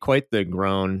didn't get quite the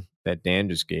groan that Dan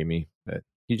just gave me, but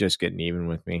he's just getting even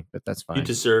with me. But that's fine. You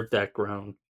deserve that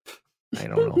groan. I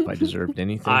don't know if I deserved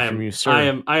anything from you, sir.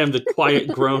 I am the quiet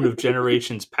groan of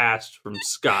generations past from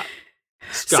Scott.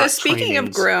 So speaking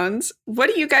of groans, what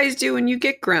do you guys do when you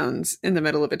get groans in the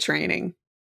middle of a training?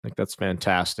 Like, that's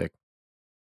fantastic.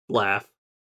 Laugh.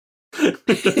 So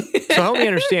help me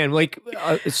understand. Like,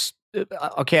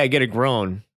 okay, I get a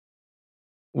groan.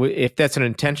 If that's an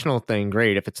intentional thing,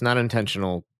 great. If it's not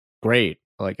intentional, great.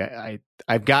 Like,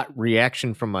 I've got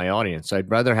reaction from my audience.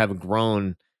 I'd rather have a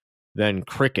groan than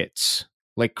crickets.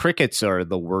 Like, crickets are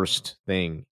the worst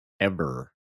thing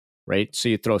ever, right? So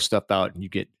you throw stuff out and you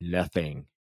get nothing.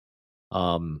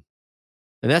 And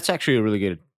that's actually a really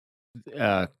good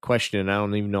question. And I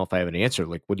don't even know if I have an answer.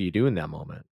 Like, what do you do in that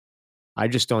moment? I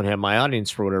just don't have my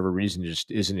audience, for whatever reason, just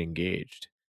isn't engaged.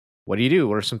 What do you do?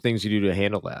 What are some things you do to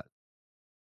handle that?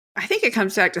 I think it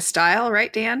comes back to style,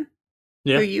 right, Dan?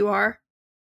 Yeah. Who you are.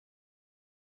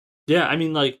 Yeah, I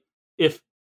mean, like, if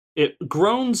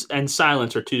groans and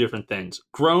silence are two different things.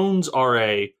 Groans are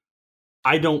I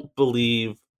don't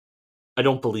believe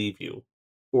you,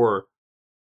 or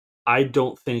I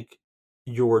don't think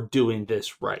you're doing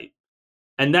this right.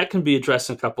 And that can be addressed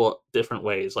in a couple of different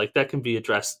ways. Like, that can be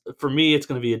addressed, for me, it's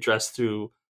going to be addressed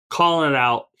through calling it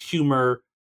out, humor,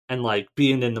 and like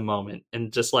being in the moment,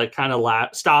 and just like kind of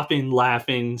stopping,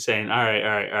 laughing, saying, all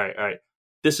right.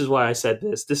 This is why I said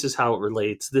this. This is how it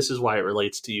relates. This is why it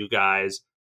relates to you guys.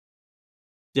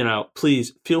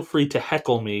 Please feel free to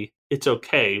heckle me. It's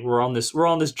okay. We're on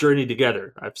this journey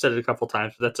together. I've said it a couple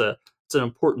times, but it's an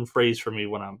important phrase for me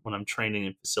when I'm training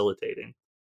and facilitating.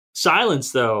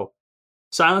 Silence, though,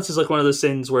 silence is like one of those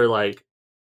things where like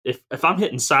if I'm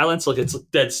hitting silence, like it's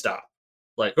dead stop.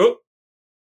 Like, oh,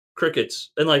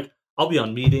 crickets. And like I'll be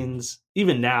on meetings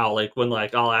even now, like when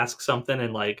like I'll ask something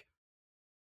and like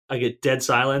I get dead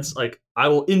silence, like I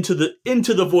will into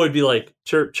the void be like,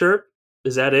 chirp, chirp.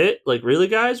 Is that it? Like, really,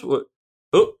 guys? What?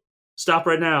 Oh, stop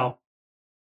right now.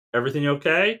 Everything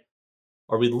okay?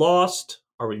 Are we lost?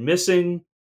 Are we missing?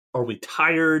 Are we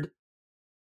tired?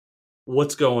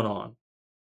 What's going on?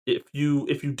 If you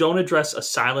don't address a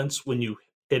silence when you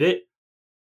hit it,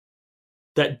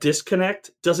 that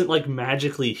disconnect doesn't like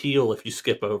magically heal if you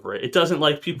skip over it. It doesn't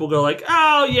like people go like,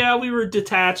 oh yeah, we were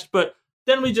detached, but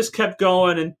then we just kept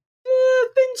going and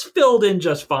things filled in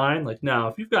just fine. Like, no,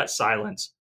 if you've got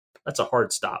silence, that's a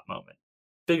hard stop moment.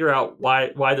 Figure out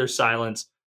why there's silence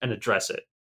and address it.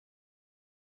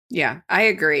 Yeah, I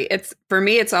agree. It's for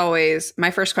me, it's always my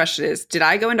first question is, did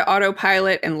I go into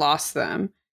autopilot and lost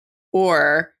them?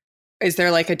 Or is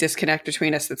there like a disconnect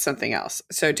between us that's something else?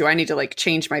 So do I need to like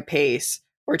change my pace,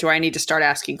 or do I need to start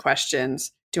asking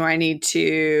questions? Do I need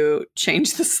to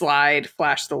change the slide,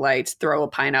 flash the lights, throw a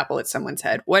pineapple at someone's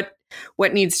head? What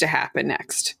needs to happen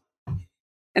next?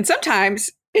 And sometimes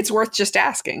it's worth just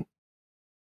asking.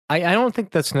 I don't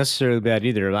think that's necessarily bad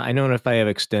either. I know if I have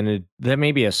extended, that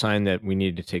may be a sign that we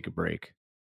need to take a break.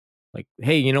 Like,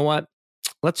 hey, you know what?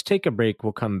 Let's take a break.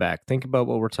 We'll come back. Think about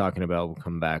what we're talking about. We'll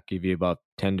come back. Give you about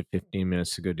 10 to 15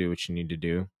 minutes to go do what you need to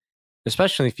do,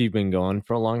 especially if you've been going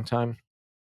for a long time.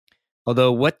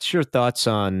 Although, what's your thoughts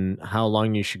on how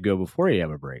long you should go before you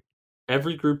have a break?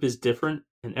 Every group is different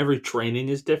and every training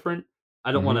is different.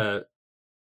 I don't want to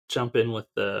jump in with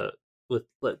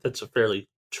that's a fairly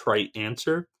trite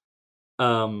answer.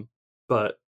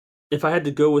 But if I had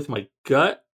to go with my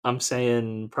gut, I'm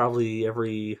saying probably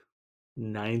every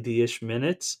 90-ish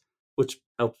minutes, which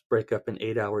helps break up an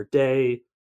 8-hour day.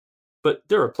 But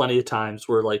there are plenty of times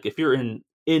where like if you're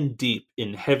in deep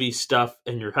in heavy stuff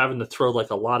and you're having to throw like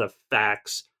a lot of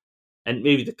facts and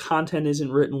maybe the content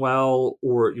isn't written well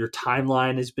or your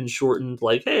timeline has been shortened,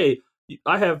 like, hey,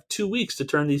 I have 2 weeks to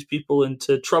turn these people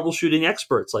into troubleshooting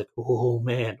experts. Like, oh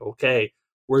man, okay,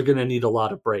 we're going to need a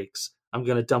lot of breaks. I'm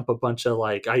going to dump a bunch of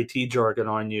like IT jargon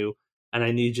on you and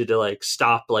I need you to like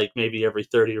stop like maybe every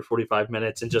 30 or 45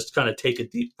 minutes and just kind of take a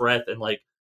deep breath and like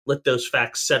let those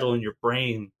facts settle in your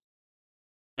brain.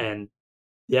 And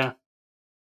yeah.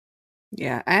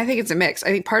 Yeah, I think it's a mix. I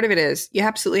think part of it is you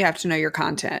absolutely have to know your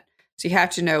content. So you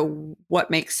have to know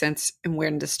what makes sense and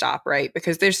when to stop, right?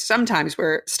 Because there's sometimes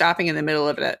where stopping in the middle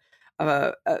of it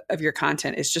of your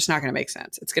content is just not going to make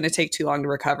sense. It's going to take too long to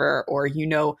recover, or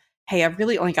hey, I've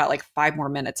really only got like 5 more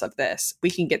minutes of this. We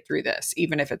can get through this,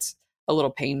 even if it's a little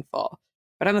painful.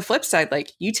 But on the flip side,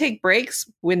 like you take breaks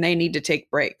when they need to take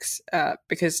breaks,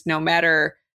 because no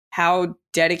matter how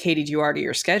dedicated you are to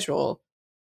your schedule,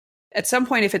 at some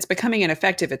point, if it's becoming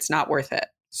ineffective, it's not worth it.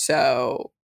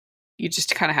 So you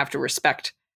just kind of have to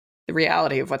respect the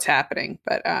reality of what's happening.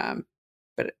 But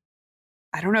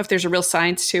I don't know if there's a real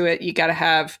science to it. You got to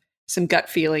have some gut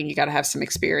feeling. You got to have some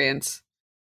experience.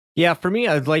 Yeah, for me,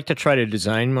 I'd like to try to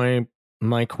design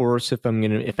my course. If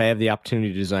I have the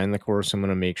opportunity to design the course, I'm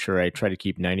gonna make sure I try to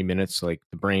keep 90 minutes. Like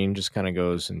the brain just kind of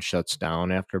goes and shuts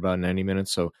down after about 90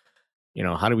 minutes. So,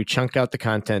 how do we chunk out the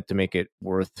content to make it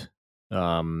worth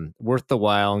the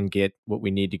while and get what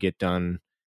we need to get done,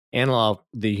 and allow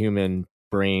the human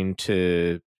brain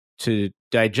to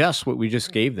digest what we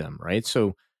just gave them, right?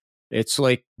 So it's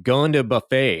like going to a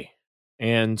buffet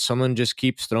and someone just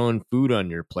keeps throwing food on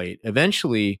your plate.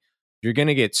 Eventually, you're going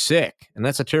to get sick. And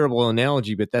that's a terrible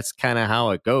analogy, but that's kind of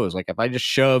how it goes. Like if I just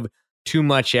shove too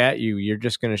much at you, you're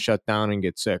just going to shut down and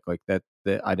get sick. Like that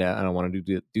I don't want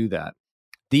to do that.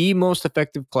 The most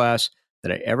effective class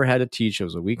that I ever had to teach, it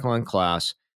was a week-long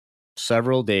class,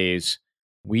 several days.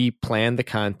 We planned the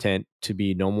content to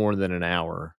be no more than an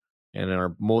hour.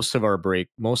 And most of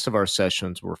our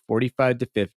sessions were 45 to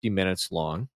 50 minutes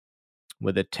long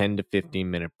with a 10 to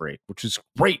 15 minute break, which is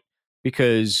great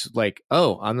because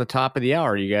on the top of the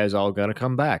hour, you guys all got to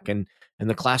come back. And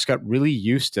the class got really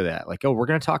used to that. Like, we're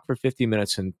going to talk for 50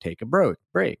 minutes and take a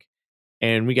break.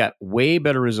 And we got way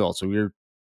better results. So we were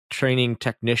training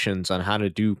technicians on how to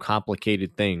do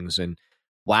complicated things. And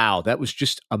wow, that was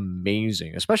just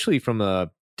amazing, especially from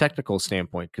a technical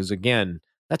standpoint. Because again,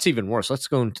 that's even worse.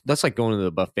 That's like going to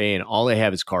the buffet and all they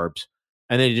have is carbs,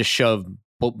 and they just shove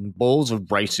bowls of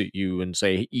rice at you and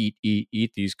say,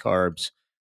 eat these carbs.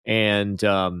 And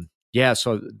so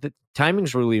the timing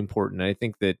is really important. I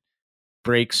think that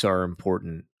breaks are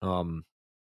important. And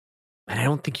I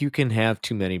don't think you can have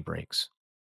too many breaks,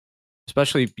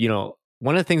 especially,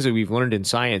 one of the things that we've learned in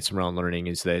science around learning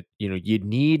is that, you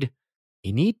need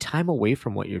you need time away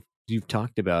from what you've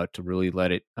talked about to really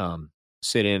let it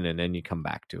sit in, and then you come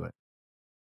back to it.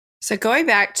 So going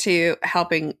back to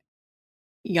helping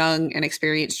young and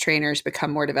experienced trainers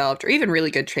become more developed, or even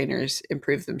really good trainers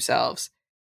improve themselves,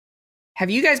 have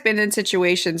you guys been in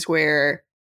situations where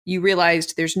you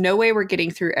realized there's no way we're getting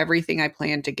through everything I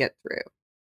planned to get through?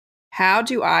 How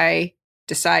do I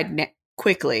decide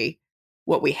quickly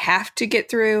what we have to get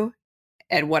through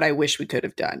and what I wish we could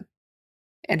have done?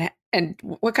 And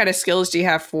what kind of skills do you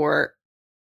have for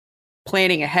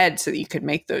planning ahead so that you could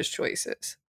make those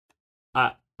choices?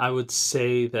 I would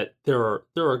say that there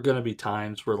are going to be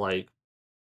times where like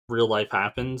real life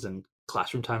happens and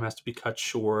classroom time has to be cut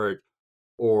short,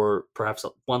 or perhaps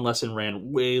one lesson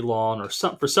ran way long, or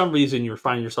for some reason you're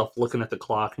finding yourself looking at the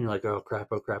clock and you're like, oh crap,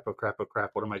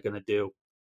 what am I going to do?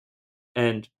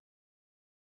 And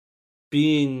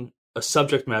being a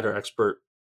subject matter expert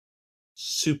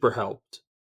super helped.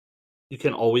 You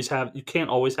can't always have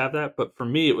that, but for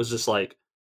me it was just like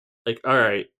all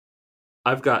right,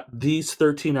 I've got these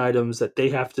 13 items that they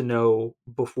have to know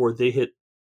before they hit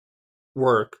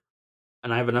work,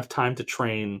 and I have enough time to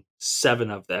train 7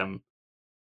 of them.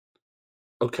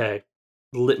 Okay,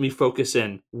 let me focus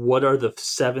in. What are the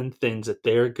 7 things that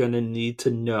they're going to need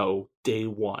to know day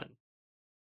 1?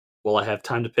 Will I have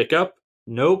time to pick up?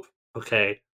 Nope.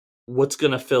 Okay, what's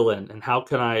going to fill in, and how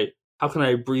can I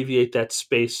abbreviate that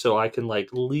space so I can like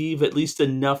leave at least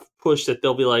enough push that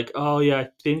they'll be like, oh yeah, I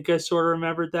think I sort of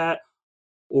remembered that.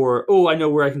 Or, oh, I know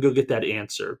where I can go get that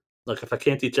answer. Like, if I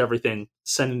can't teach everything,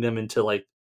 sending them into, like,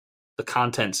 the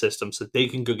content system so they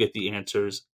can go get the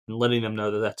answers and letting them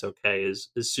know that that's okay is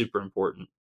super important.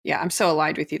 Yeah, I'm so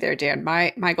aligned with you there, Dan.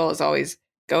 My goal is always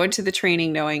go into the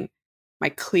training knowing my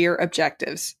clear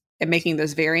objectives and making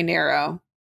those very narrow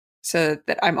so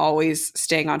that I'm always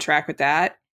staying on track with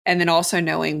that. And then also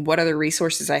knowing what other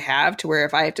resources I have to where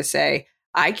if I have to say,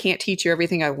 I can't teach you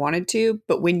everything I wanted to,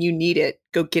 but when you need it,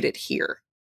 go get it here.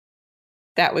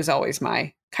 That was always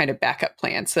my kind of backup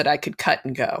plan so that I could cut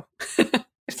and go,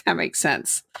 if that makes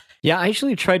sense. Yeah, I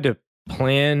actually tried to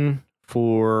plan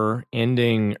for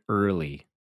ending early,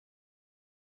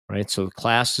 right? So the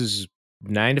class is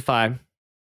 9 to 5.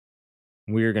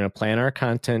 We're going to plan our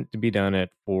content to be done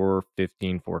at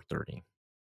 4:15, 4:30.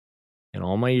 In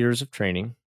all my years of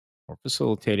training or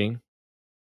facilitating,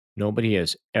 nobody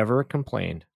has ever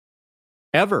complained,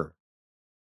 ever,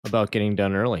 about getting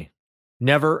done early.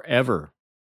 Never, ever.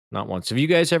 Not once. Have you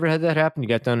guys ever had that happen? You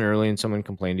got done early and someone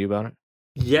complained to you about it?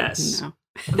 Yes. No.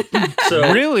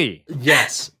 So really?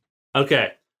 Yes.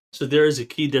 Okay. So there is a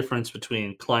key difference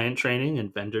between client training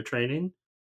and vendor training.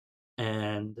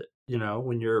 And, you know,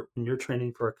 when you're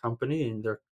training for a company and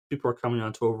people are coming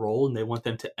onto a role and they want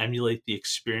them to emulate the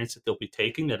experience that they'll be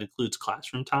taking, that includes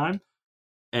classroom time.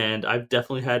 And I've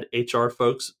definitely had HR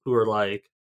folks who are like,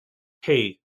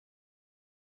 hey,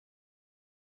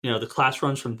 you know, the class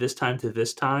runs from this time to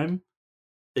this time.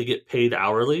 They get paid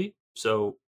hourly.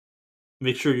 So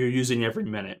make sure you're using every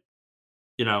minute.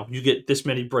 You know, you get this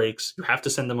many breaks. You have to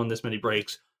send them on this many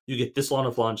breaks. You get this long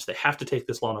of lunch. They have to take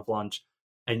this long of lunch.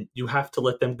 And you have to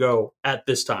let them go at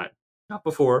this time. Not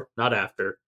before, not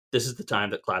after. This is the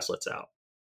time that class lets out.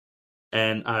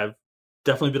 And I've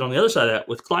definitely been on the other side of that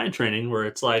with client training where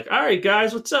it's like, all right,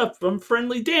 guys, what's up? I'm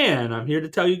Friendly Dan. I'm here to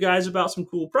tell you guys about some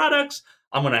cool products.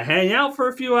 I'm going to hang out for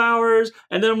a few hours,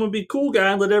 and then I'm going to be a cool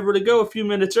guy and let everybody go a few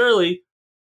minutes early.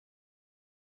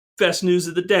 Best news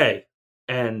of the day.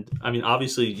 And, I mean,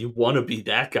 obviously, you want to be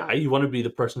that guy. You want to be the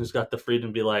person who's got the freedom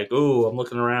to be like, oh, I'm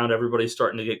looking around. Everybody's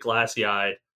starting to get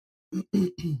glassy-eyed.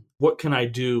 What can I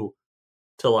do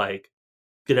to, like,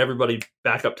 get everybody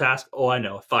back up task? Oh, I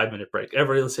know, a 5-minute break.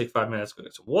 Everybody, let's take 5 minutes, go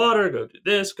get some water, go do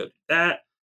this, go do that.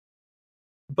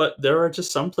 But there are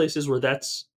just some places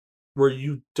where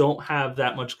you don't have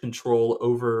that much control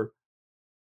over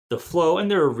the flow,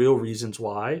 and there are real reasons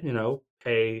why, you know,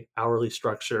 pay, hourly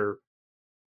structure,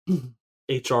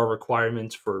 HR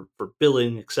requirements for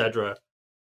billing, etc.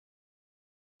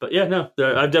 But yeah, no,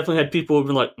 I've definitely had people who've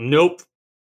been like, nope,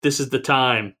 this is the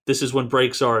time. This is when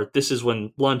breaks are. This is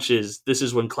when lunch is. This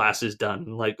is when class is done.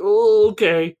 I'm like, oh,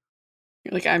 okay.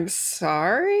 You're like, I'm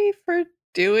sorry for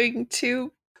doing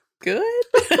too good.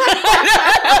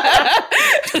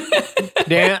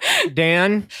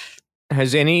 Dan,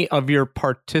 has any of your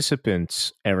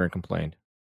participants ever complained?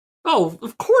 Oh,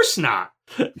 of course not.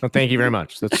 Well, thank you very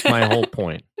much. That's my whole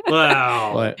point.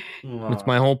 Wow. But that's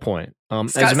my whole point.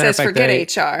 Scott as a matter says, of fact,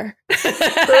 forget HR.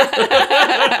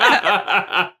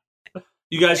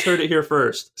 You guys heard it here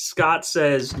first. Scott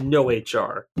says no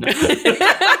HR.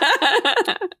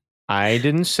 I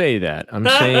didn't say that. I'm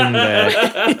saying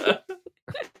that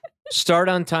Start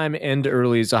on time, end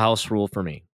early is a house rule for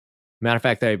me. Matter of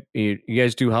fact, you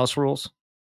guys do house rules?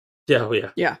 Yeah, oh, yeah.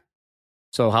 Yeah.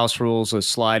 So house rules, a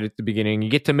slide at the beginning. You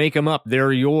get to make them up.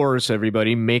 They're yours,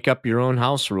 everybody. Make up your own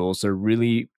house rules. They're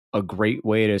really a great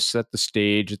way to set the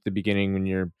stage at the beginning when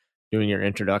you're doing your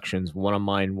introductions. One of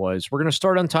mine was, we're going to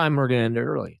start on time. We're going to end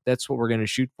early. That's what we're going to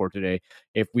shoot for today.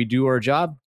 If we do our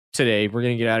job today, we're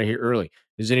going to get out of here early.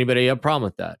 Does anybody have a problem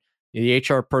with that? The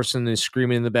HR person is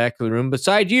screaming in the back of the room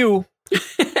beside you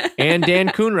and Dan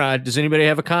Coonrod. Does anybody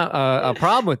have a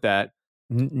problem with that?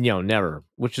 Never,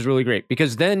 which is really great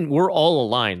because then we're all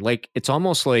aligned. Like, it's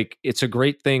almost like it's a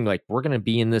great thing. Like, we're going to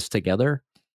be in this together.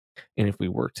 And if we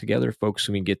work together, folks,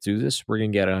 when we get through this, we're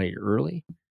going to get out here early.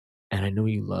 And I know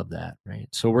you love that, right?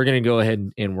 So we're going to go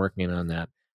ahead and working on that.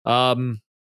 I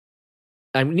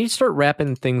need to start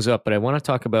wrapping things up, but I want to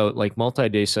talk about like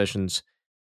multi-day sessions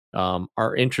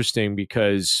are interesting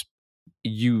because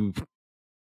you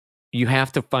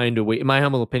have to find a way, in my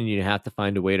humble opinion, you have to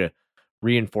find a way to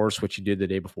reinforce what you did the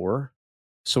day before.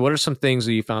 So what are some things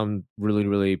that you found really,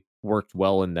 really worked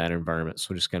well in that environment?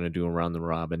 So just kind of do around the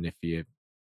robin if you have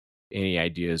any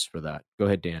ideas for that. Go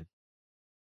ahead, Dan.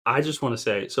 I just want to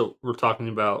say, so we're talking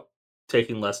about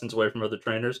taking lessons away from other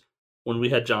trainers. When we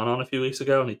had John on a few weeks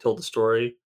ago and he told the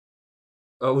story,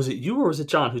 was it you or was it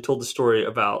John who told the story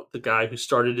about the guy who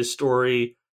started his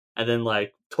story and then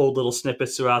like told little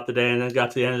snippets throughout the day and then got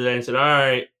to the end of the day and said, all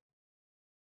right,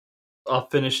 I'll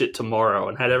finish it tomorrow,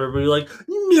 and had everybody like,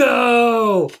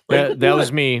 no! Like, that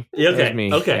was me. Okay, that was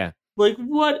me. Okay. Yeah. Like,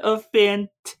 what a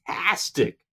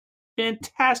fantastic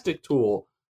tool.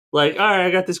 Like, all right, I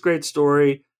got this great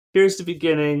story. Here's the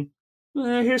beginning.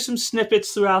 Here's some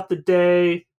snippets throughout the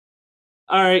day.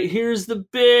 All right, here's the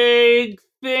big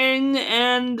thing,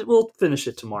 and we'll finish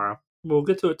it tomorrow. We'll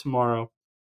get to it tomorrow.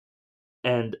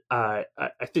 And I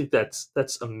think that's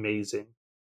amazing.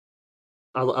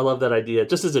 I love that idea.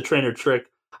 Just as a trainer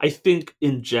trick, I think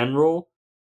in general,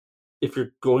 if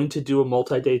you're going to do a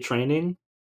multi-day training,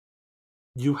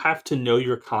 you have to know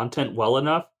your content well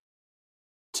enough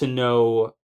to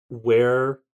know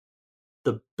where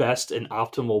the best and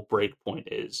optimal break point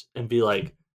is and be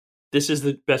like, this is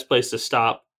the best place to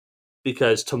stop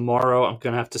because tomorrow I'm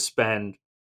going to have to spend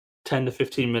 10 to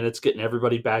 15 minutes getting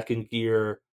everybody back in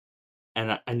gear.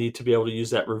 And I need to be able to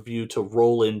use that review to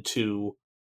roll into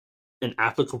an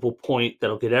applicable point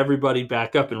that'll get everybody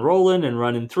back up and rolling and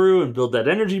running through and build that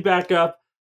energy back up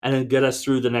and then get us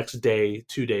through the next day,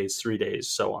 2 days, 3 days,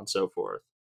 so on and so forth.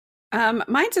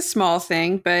 Mine's a small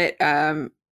thing, but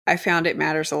I found it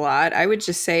matters a lot. I would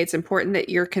just say it's important that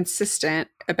you're consistent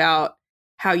about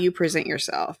how you present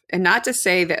yourself. And not to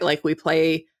say that like we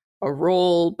play a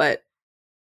role, but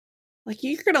like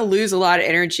you're going to lose a lot of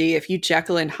energy if you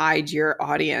Jekyll and Hyde your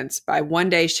audience by one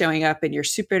day showing up and you're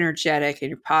super energetic and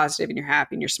you're positive and you're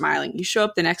happy and you're smiling. You show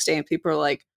up the next day and people are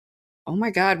like, oh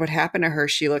my God, what happened to her?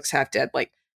 She looks half dead.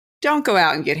 Like, don't go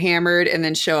out and get hammered and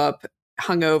then show up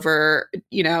hungover.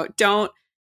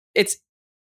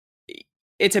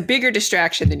 It's a bigger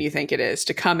distraction than you think it is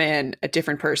to come in a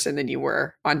different person than you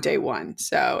were on day one.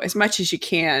 So as much as you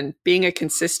can, being a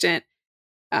consistent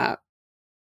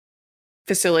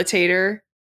facilitator,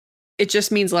 it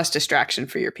just means less distraction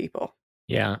for your people.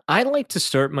 Yeah. I like to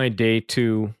start my day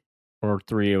 2 or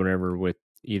 3 or whatever with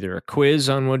either a quiz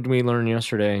on what did we learn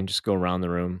yesterday and just go around the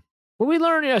room. What did we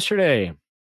learn yesterday?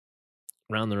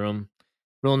 Around the room.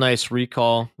 Real nice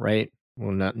recall, right?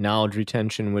 Well, knowledge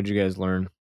retention. What did you guys learn?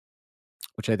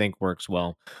 Which I think works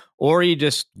well. Or you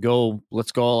just go,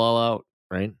 let's go all out,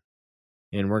 right?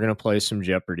 And we're going to play some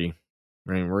Jeopardy,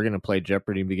 right? We're going to play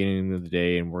Jeopardy beginning of the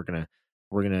day, and we're going to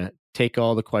take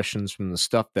all the questions from the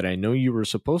stuff that I know you were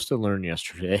supposed to learn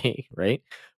yesterday, right?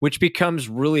 Which becomes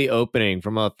really opening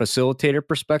from a facilitator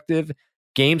perspective.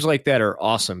 Games like that are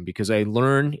awesome because I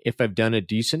learn if I've done a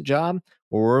decent job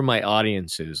or where my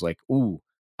audience is. Like, ooh,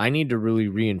 I need to really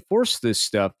reinforce this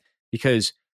stuff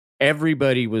because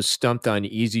everybody was stumped on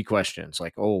easy questions.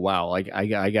 Like, oh wow, like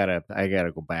I gotta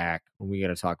go back and we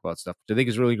gotta talk about stuff, which I think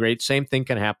is really great. Same thing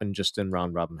can happen just in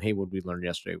round robin. Hey, what did we learn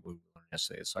yesterday?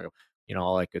 So,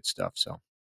 all that good stuff. So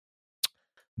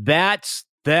that's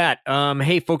that.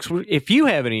 Hey folks, if you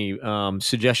have any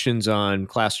suggestions on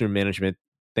classroom management,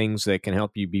 things that can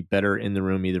help you be better in the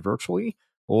room, either virtually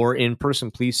or in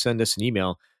person, please send us an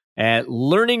email at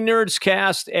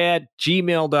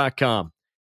learningnerdscast@gmail.com.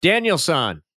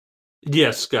 Daniel-san.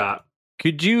 Yes, Scott.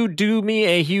 Could you do me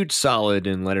a huge solid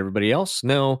and let everybody else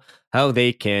know how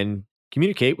they can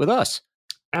communicate with us?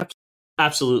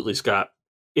 Absolutely, Scott.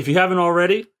 If you haven't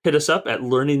already, hit us up at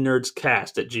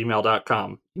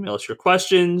learningnerdscast@gmail.com. Email us your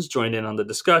questions, join in on the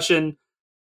discussion.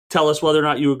 Tell us whether or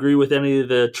not you agree with any of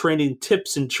the training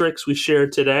tips and tricks we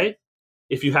shared today.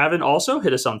 If you haven't, also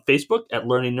hit us on Facebook at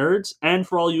Learning Nerds. And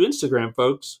for all you Instagram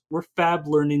folks, we're Fab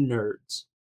Learning Nerds.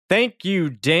 Thank you,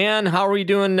 Dan. How are we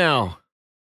doing now?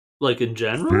 Like in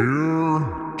general?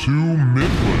 Fair to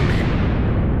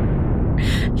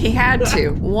middling. He had to.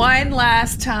 One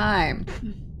last time.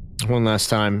 One last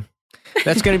time.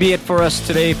 That's going to be it for us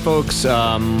today, folks.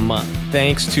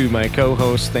 Thanks to my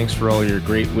co-host. Thanks for all your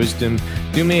great wisdom.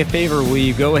 Do me a favor, will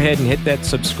you go ahead and hit that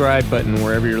subscribe button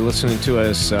wherever you're listening to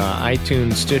us,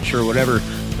 iTunes, Stitcher, whatever.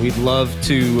 We'd love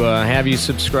to have you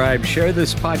subscribe. Share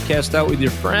this podcast out with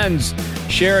your friends.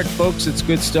 Share it, folks. It's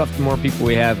good stuff. The more people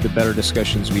we have, the better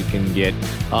discussions we can get.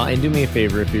 And do me a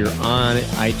favor, if you're on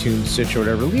iTunes, Stitcher,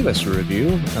 whatever, leave us a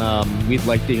review. We'd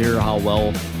like to hear how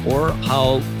well or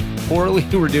how poorly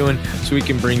we're doing so we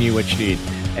can bring you what you need.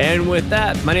 And with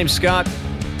that, my name's Scott.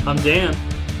 I'm Dan.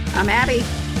 I'm Abby.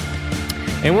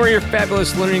 And we're your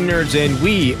fabulous learning nerds, and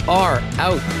we are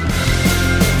out.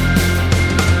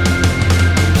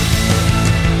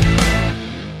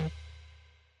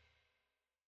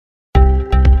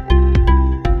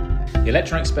 The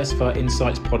Electronic Specifier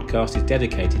Insights podcast is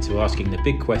dedicated to asking the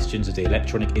big questions of the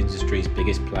electronic industry's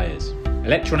biggest players.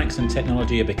 Electronics and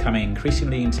technology are becoming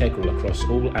increasingly integral across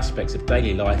all aspects of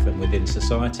daily life and within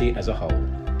society as a whole.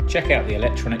 Check out the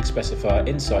Electronic Specifier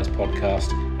Insights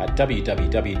podcast at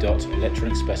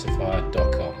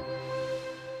www.electronicspecifier.com.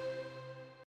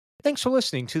 Thanks for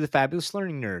listening to the Fabulous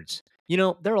Learning Nerds. You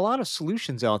know, there are a lot of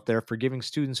solutions out there for giving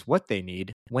students what they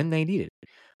need when they need it.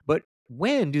 But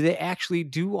when do they actually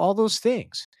do all those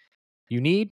things? You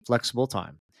need flexible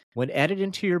time. When added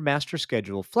into your master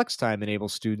schedule, FlexTime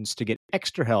enables students to get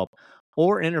extra help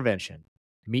or intervention,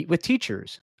 meet with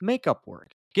teachers, make up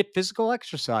work, get physical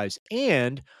exercise,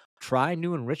 and try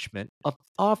new enrichment of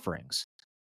offerings.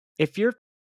 If you're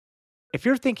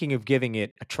thinking of giving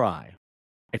it a try,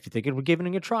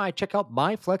 check out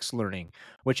MyFlex Learning,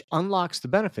 which unlocks the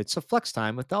benefits of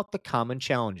FlexTime without the common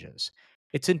challenges.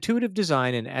 Its intuitive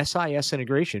design and SIS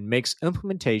integration makes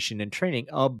implementation and training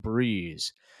a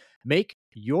breeze. Make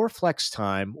your flex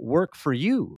time work for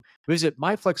you. Visit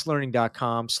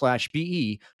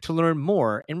myflexlearning.com/BE to learn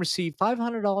more and receive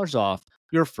 $500 off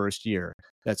your first year.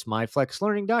 That's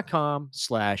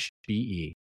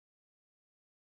myflexlearning.com/BE.